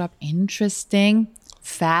workshop. Interesting.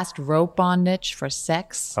 Fast rope bondage for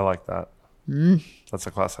sex. I like that. That's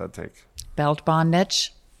a class I'd take. Belt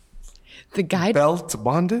bondage. The guide. Belt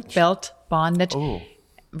bondage? Belt bondage. Oh.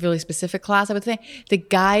 Really specific class, I would say. The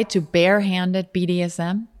guide to barehanded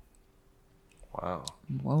BDSM. Wow.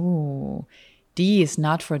 Whoa. D is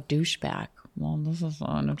not for douchebag. Well, this is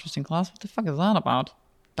an interesting class. What the fuck is that about?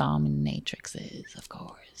 Dominatrixes, of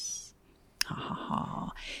course. Ha ha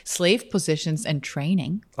ha. Slave positions and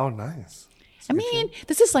training. Oh, nice. I mean,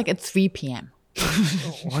 this is like at 3 p.m.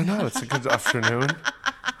 Why not? It's a good afternoon.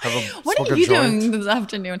 What are you doing this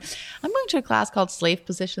afternoon? I'm going to a class called Slave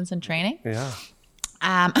Positions and Training. Yeah.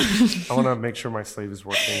 I want to make sure my slave is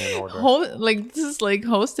working in order. This is like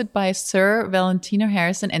hosted by Sir Valentino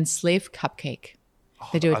Harrison and Slave Cupcake.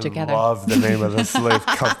 They do it together. I love the name of the slave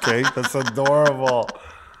cupcake. That's adorable.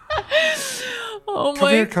 Oh Come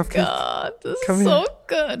my here, Cupcake. God. This Come is so here.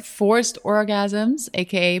 good. Forced orgasms,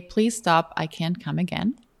 aka Please Stop, I Can't Come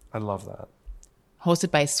Again. I love that. Hosted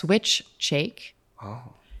by Switch Shake.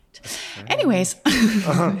 Oh. Anyways,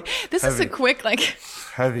 this is a Heavy. quick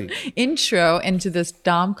Heavy. intro into this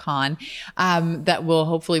DomCon that we'll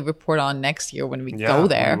hopefully report on next year when we Yeah, go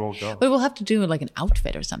there. we will go. But we'll have to do like an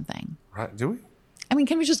outfit or something. Right. Do we? I mean,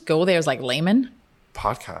 can we just go there as like laymen?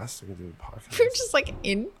 Podcast. We can do a podcast. We're just like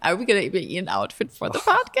are we going to be in outfit for the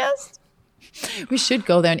podcast? We should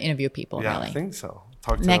go there and interview people, Yeah, really. I think so.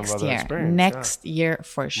 Talk to Next them about their year. experience. Next year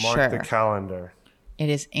for Mark sure. the calendar. It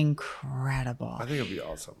is incredible. I think it'll be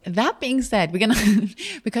awesome. That being said, we're gonna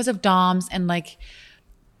because of DOMs and like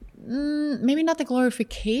maybe not the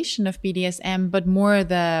glorification of BDSM, but more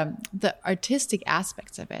the artistic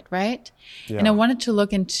aspects of it, right? Yeah. And I wanted to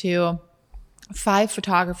look into 5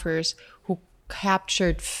 photographers who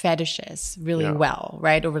captured fetishes really well,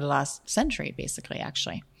 right, over the last century, basically,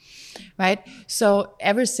 actually. Right. So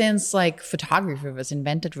ever since like photography was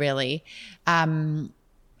invented, really,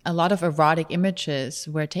 a lot of erotic images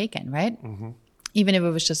were taken, right? Mm-hmm. Even if it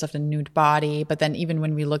was just of the nude body. But then even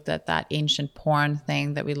when we looked at that ancient porn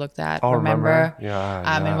thing that we looked at, remember?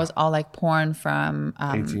 Yeah. It was all like porn from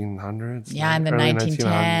 1800s. yeah, in the early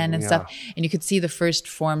 1910 and stuff. And you could see the first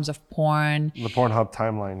forms of porn. The Pornhub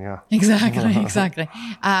timeline, yeah. Exactly.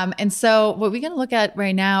 And so what we're going to look at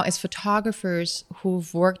right now is photographers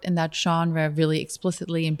who've worked in that genre really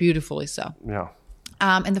explicitly and beautifully so. Yeah.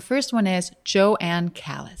 And the first one is Joanne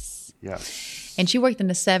Callis. Yes. And she worked in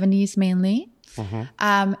the 70s mainly.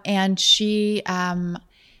 Mm-hmm. And she,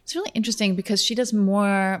 it's really interesting because she does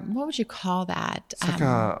more, what would you call that? It's like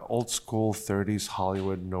a old school 30s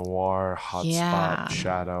Hollywood noir, hot spot,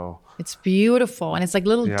 shadow. It's beautiful. And it's like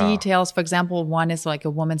little details. For example, one is like a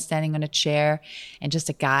woman standing on a chair and just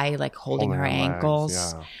a guy like holding her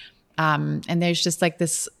ankles. Yeah. And there's just like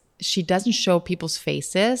this, she doesn't show people's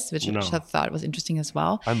faces, which I thought was interesting as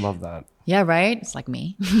well. I love that. Yeah, right? It's like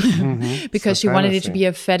me. Mm-hmm. Because she wanted it to be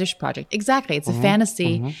a fetish project. Exactly. It's a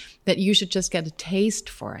fantasy that you should just get a taste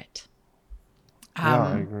for it. Yeah,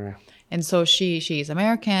 I agree. And so she's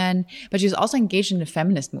American, but she's also engaged in the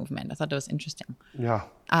feminist movement. I thought that was interesting. Yeah.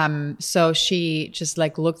 So she just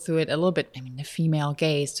like looked through it a little bit. I mean, the female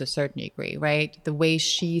gaze to a certain degree, right? The way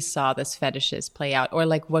she saw this fetishes play out, or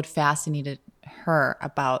like what fascinated her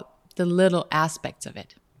about the little aspects of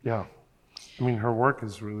it. Yeah. I mean, her work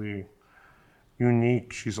is really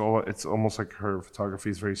unique. It's almost like her photography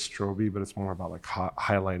is very strobe, but it's more about like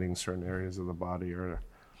highlighting certain areas of the body or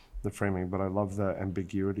the framing. But I love the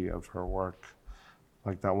ambiguity of her work.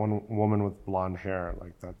 Like that one woman with blonde hair,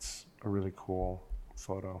 like that's a really cool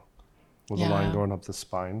photo. with a line going up the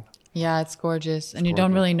spine. Yeah, it's gorgeous. And you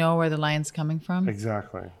don't really know where the line's coming from.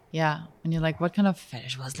 Exactly. Yeah. And you're like, what kind of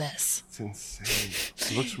fetish was this? It's insane.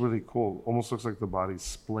 It looks really cool. Almost looks like the body's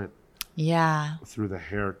split. Yeah. Through the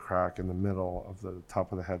hair crack in the middle of the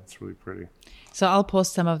top of the head. It's really pretty. So I'll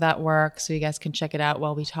post some of that work so you guys can check it out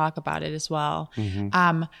while we talk about it as well.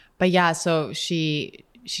 But yeah, so she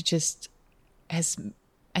just has,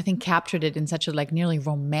 I think, captured it in such a like nearly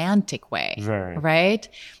romantic way. Very. Right?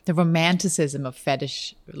 The romanticism of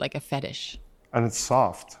fetish, like a fetish. And it's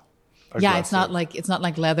soft. Yeah, it's not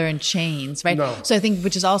like leather and chains, right? No. So I think,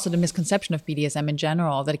 which is also the misconception of BDSM in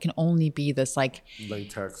general, that it can only be this like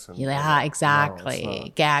latex. And yeah, exactly,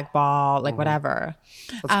 no, gag ball, like whatever.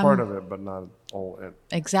 That's part of it, but not all it.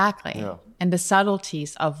 Exactly. Yeah. And the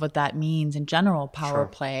subtleties of what that means in general, power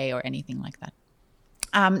play or anything like that.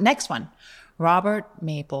 Next one, Robert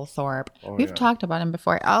Mapplethorpe. We've talked about him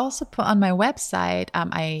before. I also put on my website.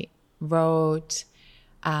 I wrote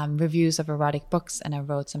reviews of erotic books, and I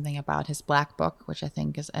wrote something about his Black Book, which I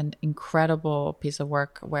think is an incredible piece of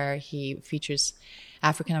work where he features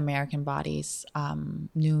African American bodies,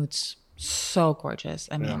 nudes, so gorgeous.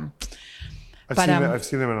 I mean, I've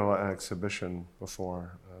seen them in an exhibition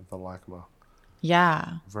before, the LACMA.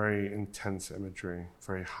 Yeah, very intense imagery,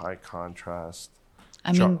 very high contrast.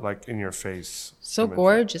 I mean, like in your face. So imagery.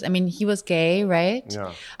 Gorgeous. I mean, he was gay, right?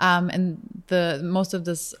 Yeah. And most of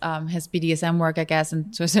this, his BDSM work, I guess,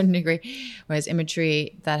 and to a certain degree, or his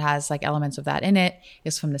imagery that has like elements of that in it,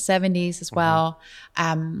 is from the 70s as well.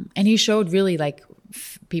 And he showed really like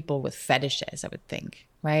people with fetishes, I would think,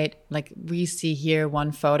 right? Like we see here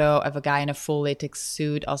one photo of a guy in a full latex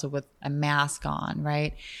suit, also with a mask on,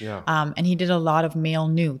 right? Yeah. And he did a lot of male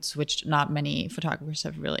nudes, which not many photographers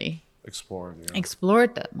have really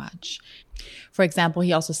explored that much. For example,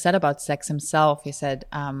 he also said about sex himself, he said,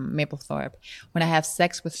 Mapplethorpe, when I have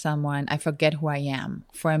sex with someone, I forget who I am.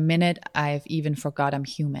 For a minute, I've even forgot I'm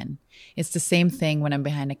human. It's the same thing when I'm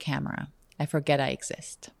behind a camera. I forget I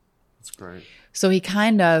exist. That's great. So he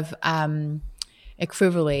kind of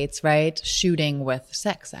equivalates, right, shooting with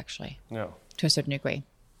sex, actually, to a certain degree.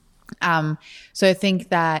 So I think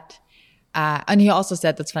that and he also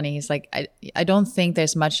said, that's funny, he's like, I don't think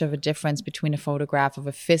there's much of a difference between a photograph of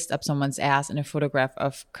a fist up someone's ass and a photograph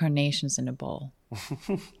of carnations in a bowl.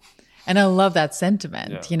 And I love that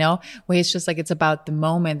sentiment, you know, where it's just like, it's about the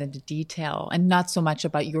moment and the detail and not so much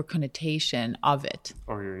about your connotation of it.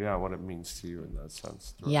 Or what it means to you in that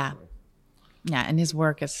sense. Directly. Yeah. Yeah. And his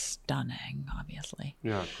work is stunning, obviously.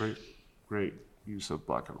 Yeah. Great use of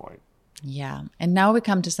black and white. Yeah. And now we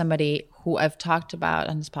come to somebody who I've talked about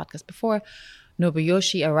on this podcast before,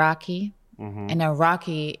 Nobuyoshi Araki. And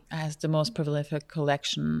Araki has the most prolific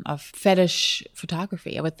collection of fetish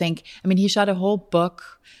photography, I would think. I mean, he shot a whole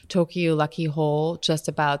book, Tokyo Lucky Hole, just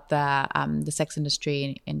about the sex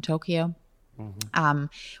industry in Tokyo.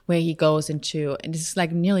 Where he goes into, and this is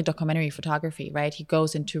like nearly documentary photography, right? He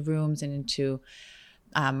goes into rooms and into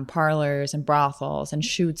parlors and brothels and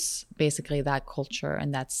shoots basically that culture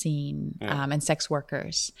and that scene, and sex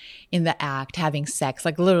workers in the act having sex,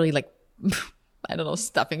 like literally like I don't know,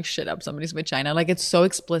 stuffing shit up somebody's vagina. Like it's so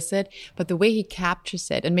explicit, but the way he captures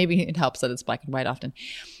it, and maybe it helps that it's black and white often,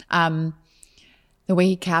 the way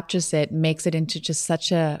he captures it makes it into just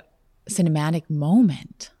such a cinematic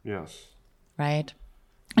moment. Yes. Right?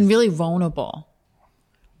 And really vulnerable.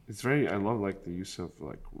 It's I love like the use of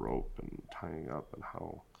like rope and tying up and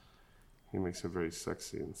how he makes it very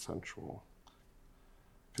sexy and sensual.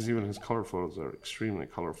 Because even his color photos are extremely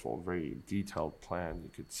colorful, very detailed plan. You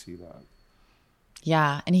could see that.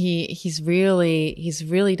 Yeah, and he's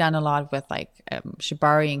really done a lot with like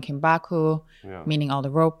shibari and kimbaku, meaning all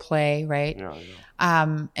the rope play, right? Yeah.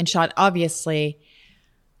 And shot obviously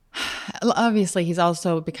he's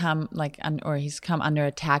also become like, or he's come under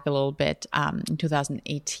attack a little bit in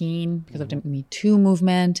 2018 because of the Me Too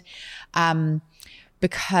movement,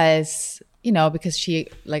 because she,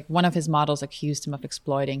 like, one of his models accused him of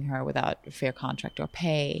exploiting her without a fair contract or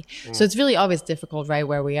pay. So it's really always difficult, right,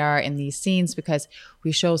 where we are in these scenes because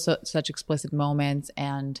we show such explicit moments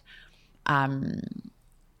and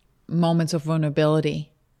moments of vulnerability.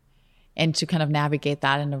 And to kind of navigate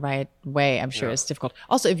that in the right way, I'm sure it's difficult.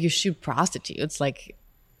 Also, if you shoot prostitutes, like,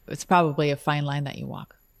 it's probably a fine line that you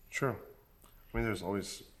walk. Sure. I mean, there's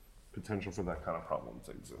always potential for that kind of problem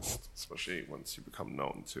to exist, especially once you become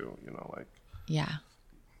known to, like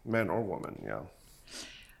men or women,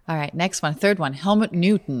 All right, next one, third one, Helmut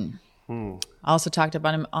Newton. I also talked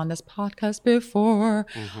about him on this podcast before.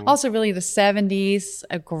 Also really the 70s,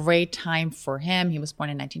 a great time for him. He was born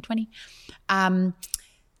in 1920.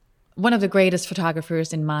 One of the greatest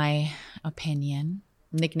photographers in my opinion.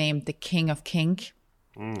 nicknamed the King of Kink,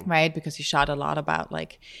 right? Because he shot a lot about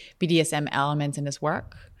like BDSM elements in his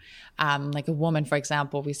work. Like a woman, for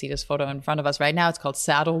example, we see this photo in front of us right now. It's called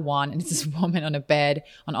Saddle One, and it's this woman on a bed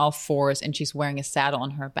on all fours, and she's wearing a saddle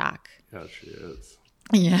on her back. Yeah, she is.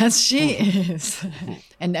 Yes, she is.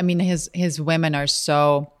 And I mean, his women are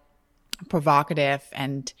so provocative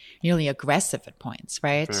and nearly aggressive at points,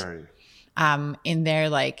 right? Very. In their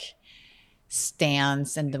like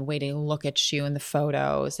stance and the way they look at you in the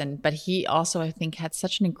photos. But he also, I think, had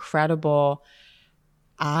such an incredible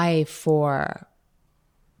eye for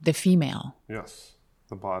the female. Yes,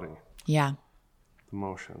 the body. Yeah. The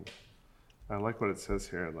motion. I like what it says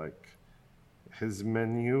here, like his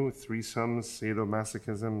menu: threesomes,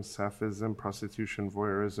 sadomasochism, sapphism, prostitution,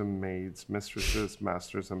 voyeurism, maids, mistresses,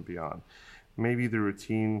 masters, and beyond. Maybe the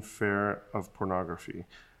routine fare of pornography.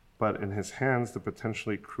 But in his hands, the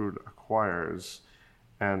potentially crude acquires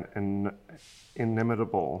an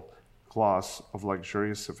inimitable gloss of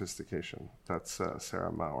luxurious sophistication. That's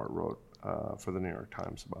Sarah Maurer wrote for the New York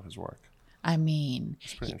Times about his work. I mean,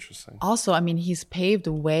 it's pretty interesting. Also, I mean, he's paved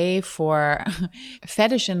the way for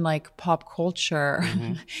fetish in like pop culture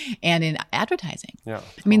and in advertising. Yeah.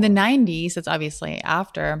 I mean, the 90s, that's obviously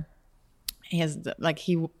after his, like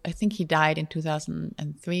I think he died in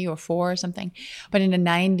 2003 or 4 or something. But in the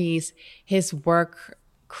 90s, his work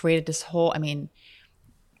created this whole, I mean,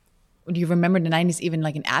 do you remember the 90s, even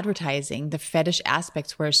like in advertising, the fetish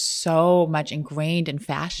aspects were so much ingrained in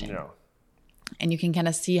fashion. Yeah. And you can kind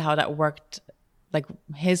of see how that worked. Like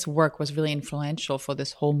his work was really influential for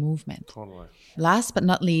this whole movement. Totally. Last but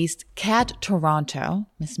not least, Kat Toronto,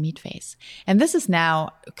 Miss Meatface. And this is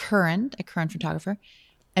now a current photographer.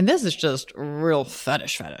 And this is just real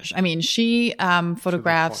fetish. I mean, she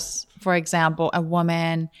photographs, for example, a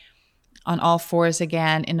woman on all fours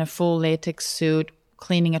again in a full latex suit,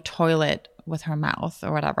 cleaning a toilet with her mouth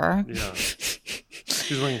or whatever. Yeah.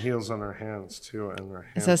 She's wearing heels on her hands too, and her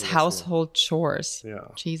hands. It says household chores. Yeah.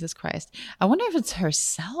 Jesus Christ. I wonder if it's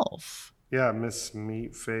herself. Yeah, Miss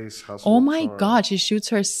Meatface household. Oh my chores. God, she shoots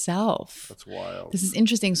herself. That's wild. This is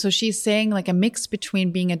interesting. So she's saying like a mix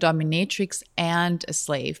between being a dominatrix and a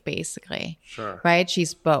slave, basically. Sure. Right?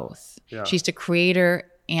 She's both. Yeah. She's the creator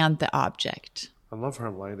and the object. I love her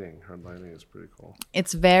lighting. Her lighting is pretty cool.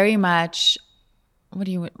 It's very much, what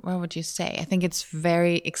would you say? I think it's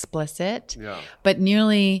very explicit. Yeah. But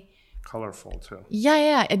nearly colorful too.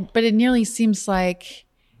 Yeah. But it nearly seems like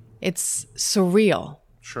it's surreal.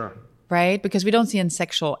 Sure. Right? Because we don't see a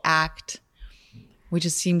sexual act. We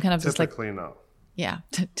just seem kind of just like... Typically not. Yeah.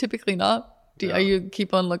 Typically not? Are you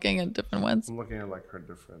keep on looking at different ones? I'm looking at like her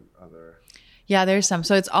different other... Yeah, there's some.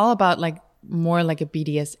 So it's all about like more like a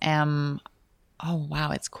BDSM. Oh,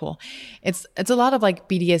 wow. It's cool. It's a lot of like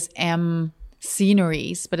BDSM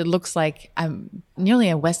sceneries, but it looks like nearly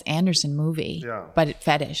a Wes Anderson movie. Yeah. But it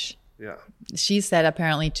fetish. Yeah. She said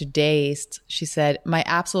apparently to Dazed, she said, my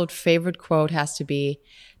absolute favorite quote has to be,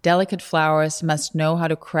 delicate flowers must know how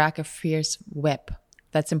to crack a fierce whip.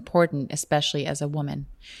 That's important, especially as a woman.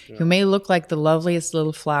 Yeah. You may look like the loveliest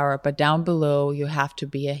little flower, but down below you have to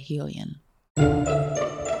be a Hellion.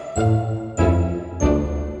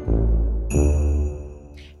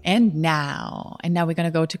 And now we're going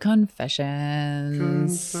to go to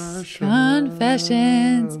confessions.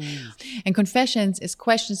 And confessions is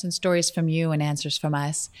questions and stories from you and answers from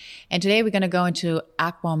us. And today we're going to go into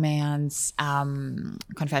Aquaman's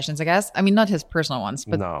confessions, I guess. I mean, not his personal ones,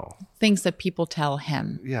 but things that people tell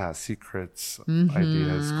him. Yeah, secrets,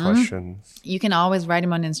 ideas, questions. You can always write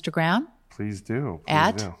him on Instagram. Please do.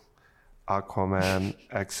 Aquaman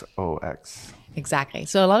XOX. Exactly.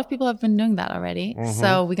 So a lot of people have been doing that already. Mm-hmm.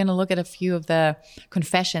 So we're going to look at a few of the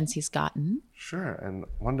confessions he's gotten. Sure. And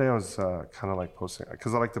one day I was kind of like posting,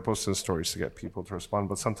 because I like to post in stories to get people to respond,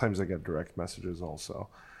 but sometimes I get direct messages also.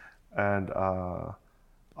 And I'll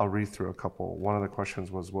read through a couple. One of the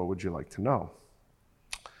questions was, what would you like to know?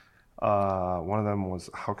 One of them was,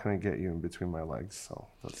 how can I get you in between my legs? So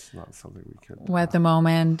that's not something we could. Well, at the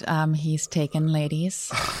moment, he's taken ladies.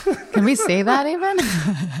 Can we say that even?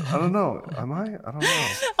 I don't know. Am I? I don't know.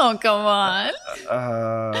 Oh, come on.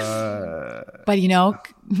 But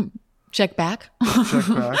check back. Check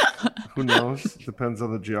back. Who knows? Depends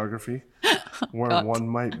on the geography where one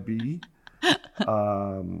might be.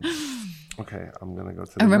 Okay, I'm going to go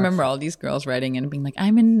to the I remember all these girls writing in and being like,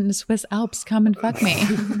 I'm in the Swiss Alps, come and fuck me.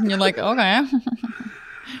 And you're like, okay.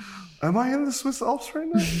 Am I in the Swiss Alps right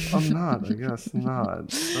now? I'm not. I guess not.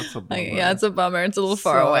 That's a bummer. Yeah, it's a bummer. It's a little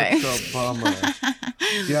far away. It's a bummer.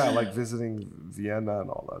 Yeah, like visiting Vienna and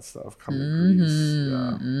all that stuff. Coming to Greece.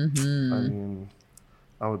 Yeah. I mean,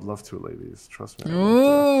 I would love to, ladies. Trust me.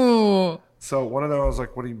 Ooh. So one of them was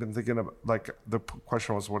like, what have you been thinking about? Like the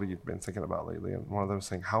question was, what have you been thinking about lately? And one of them was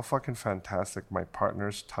saying, how fucking fantastic my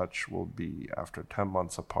partner's touch will be after 10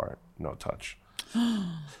 months apart. No touch.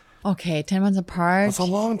 Okay, 10 months apart. That's a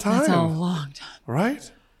long time. That's a long time.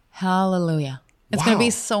 Right? Hallelujah. It's going to be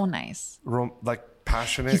so nice. Like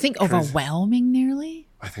passionate. You think crazy. overwhelming nearly?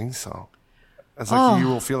 I think so. It's like you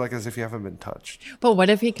will feel like as if you haven't been touched. But what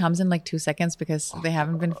if he comes in like 2 seconds because they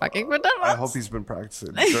haven't been fucking for 10 months? I hope he's been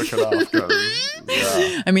practicing. Jerk it off. 'Cause,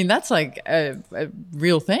 yeah. I mean, that's like a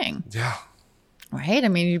real thing. Yeah. Right? I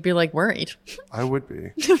mean, you'd be like worried. I would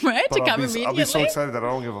be. Right? But to come immediately. I'll be so excited that I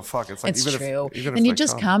don't give a fuck. It's like, It's even true. If, even and if you they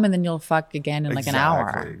just come and then you'll fuck again in like an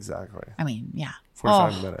hour. Exactly. I mean, yeah.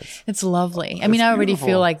 45 minutes. It's lovely. I mean, I already beautiful.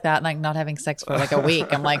 feel like that, like not having sex for like a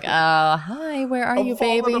week. I'm like, hi, where are you,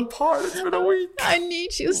 baby? Falling apart. It's been a week. I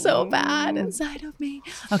need you so bad inside of me.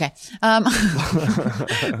 Okay.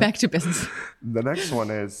 Back to business. The next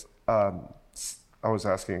one is, I was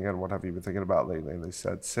asking again, what have you been thinking about lately? And they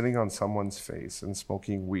said, sitting on someone's face and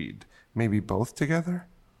smoking weed. Maybe both together?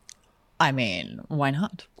 I mean, why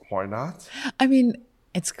not? Why not? I mean,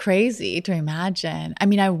 it's crazy to imagine. I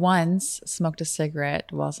mean, I once smoked a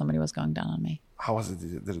cigarette while somebody was going down on me. How was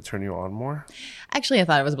it? Did it turn you on more? Actually, I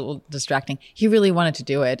thought it was a little distracting. He really wanted to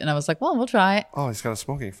do it. And I was like, well, we'll try it. Oh, he's got a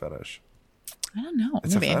smoking fetish. I don't know.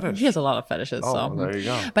 It's Maybe. a fetish. He has a lot of fetishes. Oh, so there you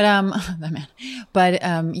go. But that man. But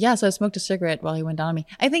yeah, so I smoked a cigarette while he went down on me.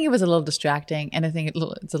 I think it was a little distracting, and I think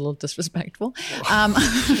it's a little disrespectful.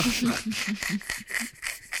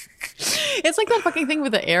 It's like that fucking thing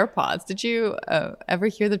with the AirPods. Did you ever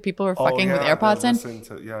hear that people were fucking with AirPods in?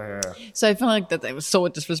 Yeah. So I felt like that it was so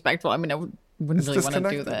disrespectful. I mean, I wouldn't really want to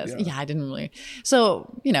do this. Yeah, I didn't really.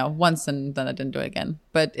 So, once and then I didn't do it again.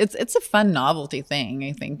 But it's a fun novelty thing,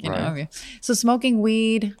 I think, you know. So smoking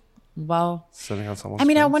weed, well. Sitting on someone's I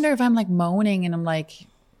mean, face. I wonder if I'm like moaning and I'm like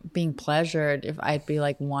being pleasured, if I'd be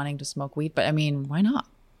like wanting to smoke weed. But I mean, why not?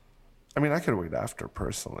 I mean, I could wait after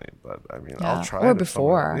personally, but I mean, Yeah. I'll try Or it if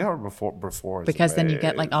before. someone- Yeah, before. is Because then you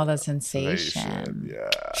get like all the amazing. sensation. Yeah.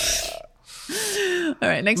 All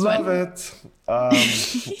right, next Love one. it.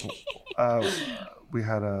 We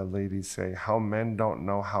had a lady say how men don't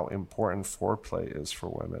know how important foreplay is for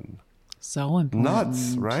women. So important.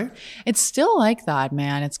 Nuts, right? It's still like that,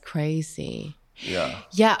 man. It's crazy. Yeah.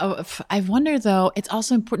 Yeah. I wonder though, it's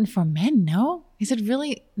also important for men, no? Is it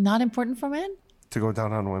really not important for men? To go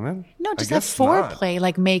down on women? No, I just have guess not. foreplay,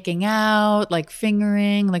 like making out, like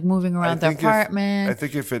fingering, like moving around the apartment. I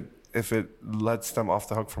think if it lets them off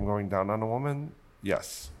the hook from going down on a woman,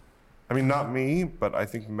 yes. I mean, not me, but I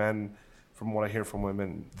think men, from what I hear from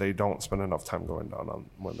women, they don't spend enough time going down on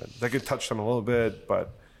women. They could touch them a little bit,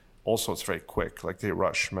 but also it's very quick. Like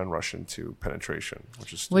men rush into penetration,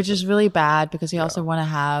 which is stupid. Which is really bad because you also want to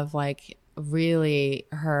have like really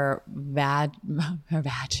her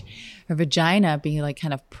vagina being like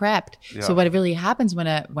kind of prepped. Yeah. So what really happens when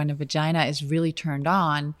a vagina is really turned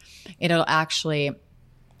on, it'll actually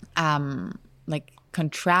like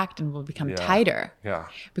contract and will become tighter. Yeah.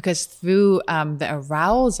 Because through the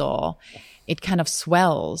arousal, it kind of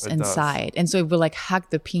swells inside. And so it will like hug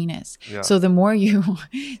the penis. Yeah. So the more you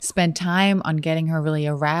spend time on getting her really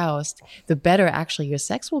aroused, the better actually your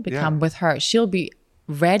sex will become with her. She'll be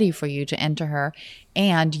ready for you to enter her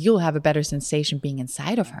and you'll have a better sensation being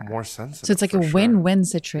inside of her. More sensitive. So it's like a win-win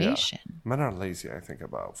situation. Yeah. Men are lazy, I think,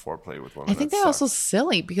 about foreplay with women. I think they're also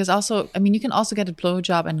silly because also, I mean, you can also get a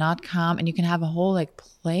blowjob and not come and you can have a whole like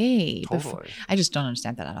play. Totally. I just don't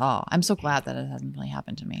understand that at all. I'm so glad that it hasn't really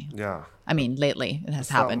happened to me. Yeah. I mean, lately it has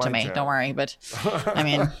happened to my me. jam. Don't worry. But I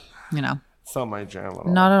mean, It's not my jam at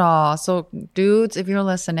all. not at all. So dudes, if you're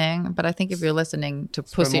listening, but I think if you're listening to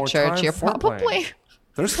Pussy more Church, time you're foreplaying. probably...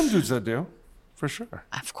 There's some dudes that do, for sure.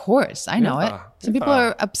 Of course, I know it. Some people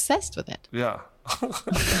are obsessed with it. Yeah.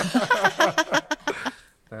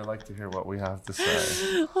 They like to hear what we have to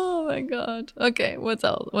say. Oh my God. Okay, what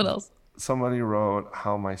else? What else? Somebody wrote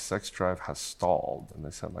how my sex drive has stalled, and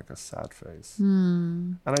they said like a sad face.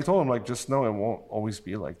 Hmm. And I told them like, just know it won't always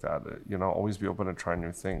be like that. Always be open to try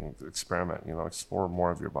new things, experiment. Explore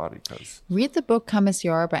more of your body because. Read the book Come As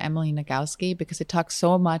You Are by Emily Nagoski because it talks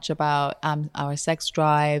so much about our sex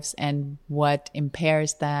drives and what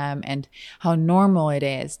impairs them and how normal it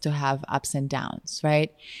is to have ups and downs,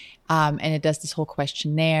 right? And it does this whole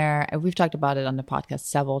questionnaire. And we've talked about it on the podcast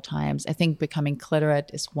several times. I think Becoming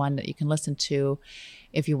Clitorate is one that you can listen to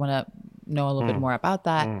if you want to know a little bit more about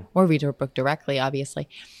that or read her book directly, obviously.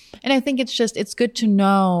 And I think it's good to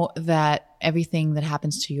know that everything that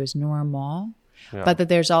happens to you is normal, but that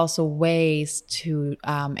there's also ways to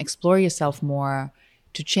explore yourself more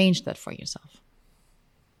to change that for yourself.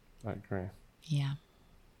 I agree. Yeah.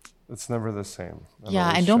 It's never the same. It Yeah,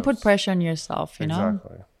 always and don't put shifts. pressure on yourself, you know?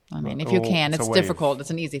 Exactly. I mean, if you can, It's it's a wave. difficult. It's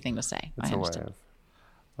an easy thing to say. It's I a understand. wave.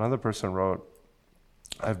 Another person wrote,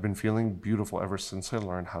 I've been feeling beautiful ever since I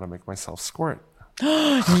learned how to make myself squirt.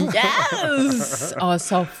 Yes. Oh, it's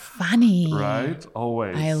so funny. Right?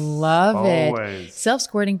 Always. I love it. Always.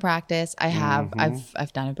 Self-squirting practice. I have. Mm-hmm.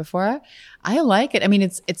 I've done it before. I like it. I mean,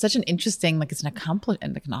 it's such an interesting, like it's an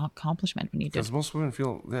accomplishment when you do it. Because most women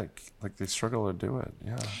feel like they struggle to do it.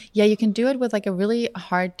 Yeah. Yeah, you can do it with like a really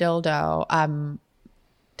hard dildo.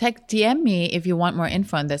 DM me if you want more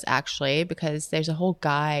info on this, actually, because there's a whole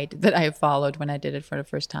guide that I followed when I did it for the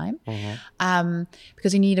first time.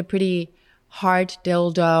 Because you need a pretty hard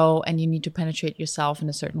dildo and you need to penetrate yourself in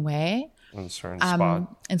a certain way. In a certain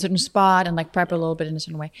spot. In a certain spot and like prep a little bit in a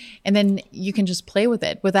certain way. And then you can just play with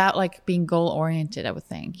it without like being goal oriented, I would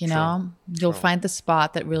think, you know? You'll find the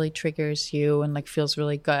spot that really triggers you and like feels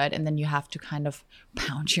really good. And then you have to kind of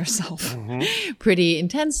pound yourself pretty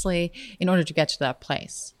intensely in order to get to that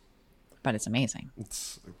place. But it's amazing.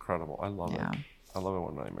 It's incredible. I love Yeah. it. I love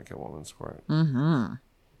it when I make a woman squirt. Oh,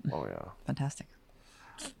 yeah. Fantastic.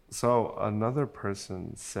 So another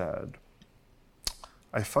person said,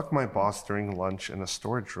 I fucked my boss during lunch in a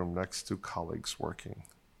storage room next to colleagues working.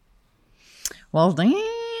 Well, damn.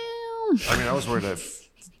 I mean, I was worried if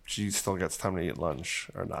she still gets time to eat lunch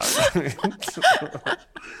or not.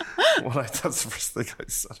 That's the first thing I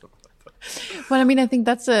said about that. Well, I mean, I think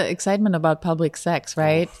that's the excitement about public sex,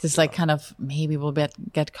 right? It's like kind of maybe we'll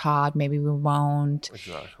get caught, maybe we won't.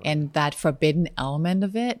 Exactly. And that forbidden element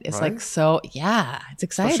of it is Right? like so, yeah, it's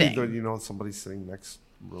exciting. Especially when you know somebody's sitting next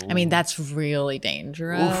room. I mean, that's really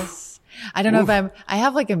dangerous. I don't know if I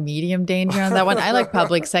have like a medium danger on that one. I like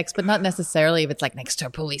public sex, but not necessarily if it's like next to a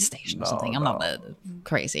police station or something. I'm not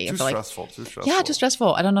crazy. too I feel like, stressful. Too stressful. yeah, too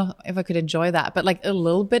stressful. I don't know if I could enjoy that, but like a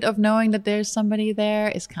little bit of knowing that there's somebody there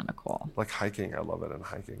is kind of cool. Like hiking, I love it in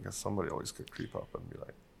hiking because somebody always could creep up and be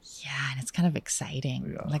like, Yeah, and it's kind of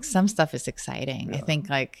exciting. Yeah. Like some stuff is exciting. I think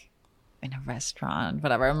like in a restaurant,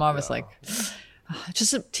 whatever. I'm always like,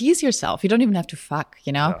 just tease yourself. You don't even have to fuck,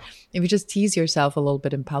 you know? Yeah. If you just tease yourself a little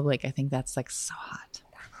bit in public, I think that's like so hot.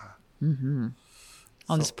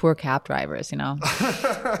 All these poor cab drivers, you know?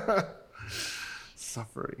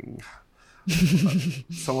 suffering.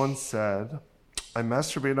 Someone said, I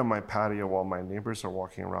masturbate on my patio while my neighbors are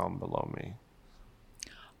walking around below me.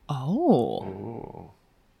 Oh, Ooh.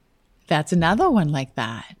 that's another one like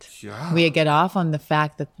that. Yeah. We get off on the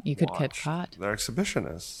fact that you could get Watch. caught. They're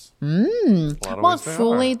exhibitionists. A lot of Well, ways they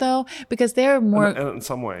fully are. though, because they're more And in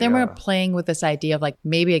some way, they're yeah. more playing with this idea of like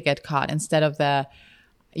maybe I get caught instead of the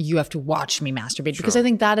you have to watch me masturbate, because I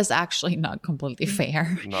think that is actually not completely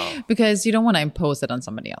fair. No. Because you don't want to impose it on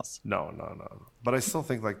somebody else. No. But I still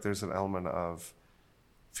think like there's an element of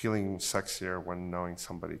feeling sexier when knowing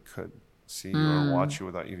somebody could see you or watch you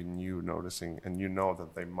without even you noticing, and you know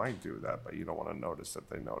that they might do that, but you don't want to notice that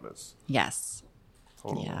they notice. Yes.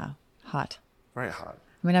 Totally. Yeah. Hot. Very hot.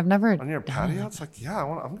 I mean, I've never On your patio, it's like, yeah,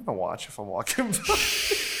 I'm gonna watch if I'm walking by.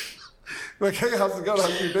 Like, hey, how's it going?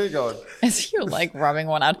 How's your day going? as you're like rubbing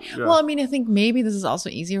one out. Yeah. Well, I mean, I think maybe this is also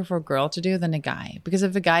easier for a girl to do than a guy, because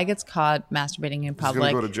if a guy gets caught masturbating in He's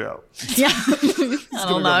public, gonna go to jail. yeah, I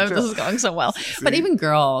don't know if to this jail. is going so well. But even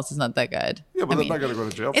girls is not that good. Yeah, but I they're mean, not gonna go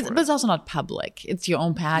to jail for it's, it. but it's also not public. It's your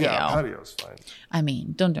own patio. Yeah, patio's fine. I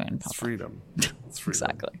mean, don't do it in It's public. freedom. It's freedom.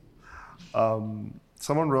 Exactly.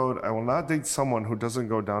 Someone wrote, I will not date someone who doesn't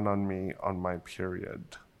go down on me on my period.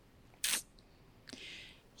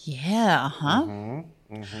 Yeah. Huh.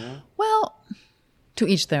 Well, to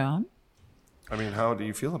each their own. I mean, how do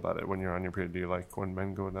you feel about it when you're on your period? Do you like when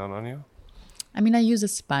men go down on you? I mean, I use a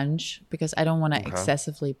sponge because I don't want to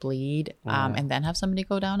excessively bleed and then have somebody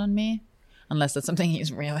go down on me, unless it's something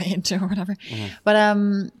he's really into or whatever. But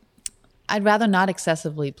I'd rather not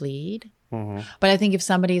excessively bleed. But I think if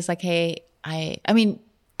somebody is like, hey, I mean,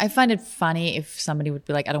 I find it funny if somebody would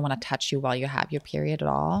be like, I don't want to touch you while you have your period at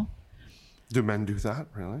all. Do men do that,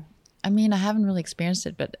 really? I mean, I haven't really experienced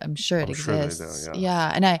it, but I'm sure it I'm sure they do, exists.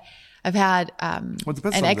 yeah. And I've had Well, it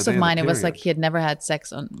depends an on ex the of day mine. the It was like period. he had never had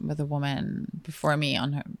sex with a woman before me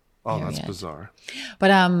on her Oh, period. that's bizarre. But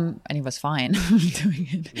and he was fine doing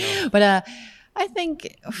it. Yeah. But I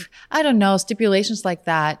think, I don't know, stipulations like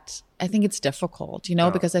that, I think it's difficult, you know,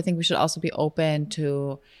 because I think we should also be open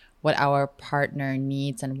to what our partner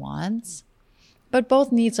needs and wants. But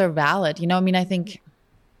both needs are valid, you know. I mean,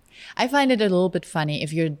 I find it a little bit funny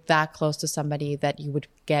if you're that close to somebody that you would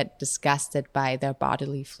get disgusted by their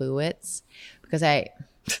bodily fluids, because that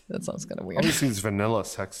sounds kind of weird. Obviously, it's vanilla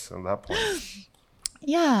sex at that point.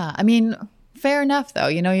 Yeah, I mean, fair enough though.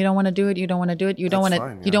 You know, you don't want to do it. You don't want to do it. You don't want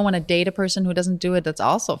to. You don't want to date a person who doesn't do it. That's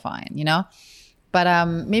also fine. You know, but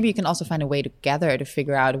maybe you can also find a way together to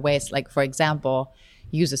figure out ways. Like for example,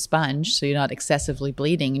 use a sponge so you're not excessively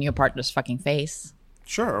bleeding in your partner's fucking face.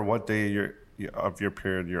 Sure. Or what day of your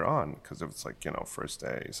period you're on, because if it's like, you know, first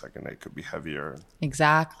day, second day could be heavier.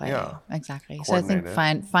 Exactly. Yeah. Exactly. So I think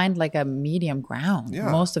find like a medium ground.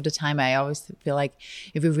 Yeah. Most of the time I always feel like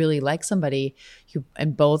if you really like somebody, you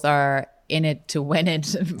and both are in it to win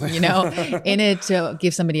it, you know, in it to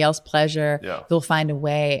give somebody else pleasure, they'll find a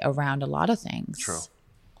way around a lot of things. True.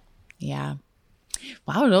 Yeah.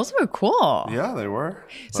 Wow, those were cool. Yeah, they were.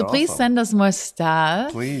 So please send us more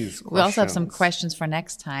stuff. Please. We also have some questions for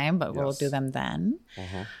next time, but we'll do them then.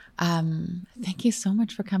 Thank you so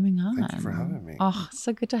much for coming on. Thank you for having me. Oh,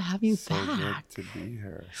 so good to have you back. So good to be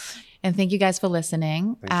here. And thank you guys for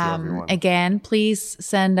listening. Thank you, everyone. Again, please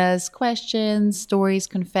send us questions, stories,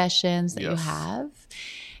 confessions that you have.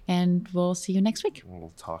 And we'll see you next week.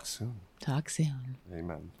 We'll talk soon. Talk soon.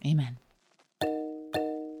 Amen. Amen.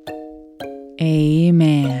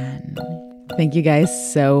 Amen. Thank you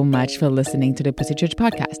guys so much for listening to the Pussy Church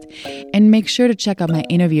podcast. And make sure to check out my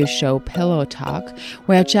interview show, Pillow Talk,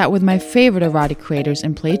 where I chat with my favorite erotic creators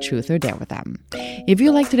and play truth or dare with them. If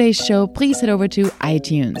you like today's show, please head over to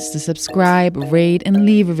iTunes to subscribe, rate, and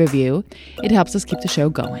leave a review. It helps us keep the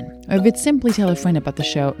show going. Or if it's simply tell a friend about the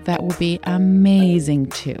show, that will be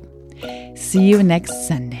amazing too. See you next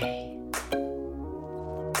Sunday.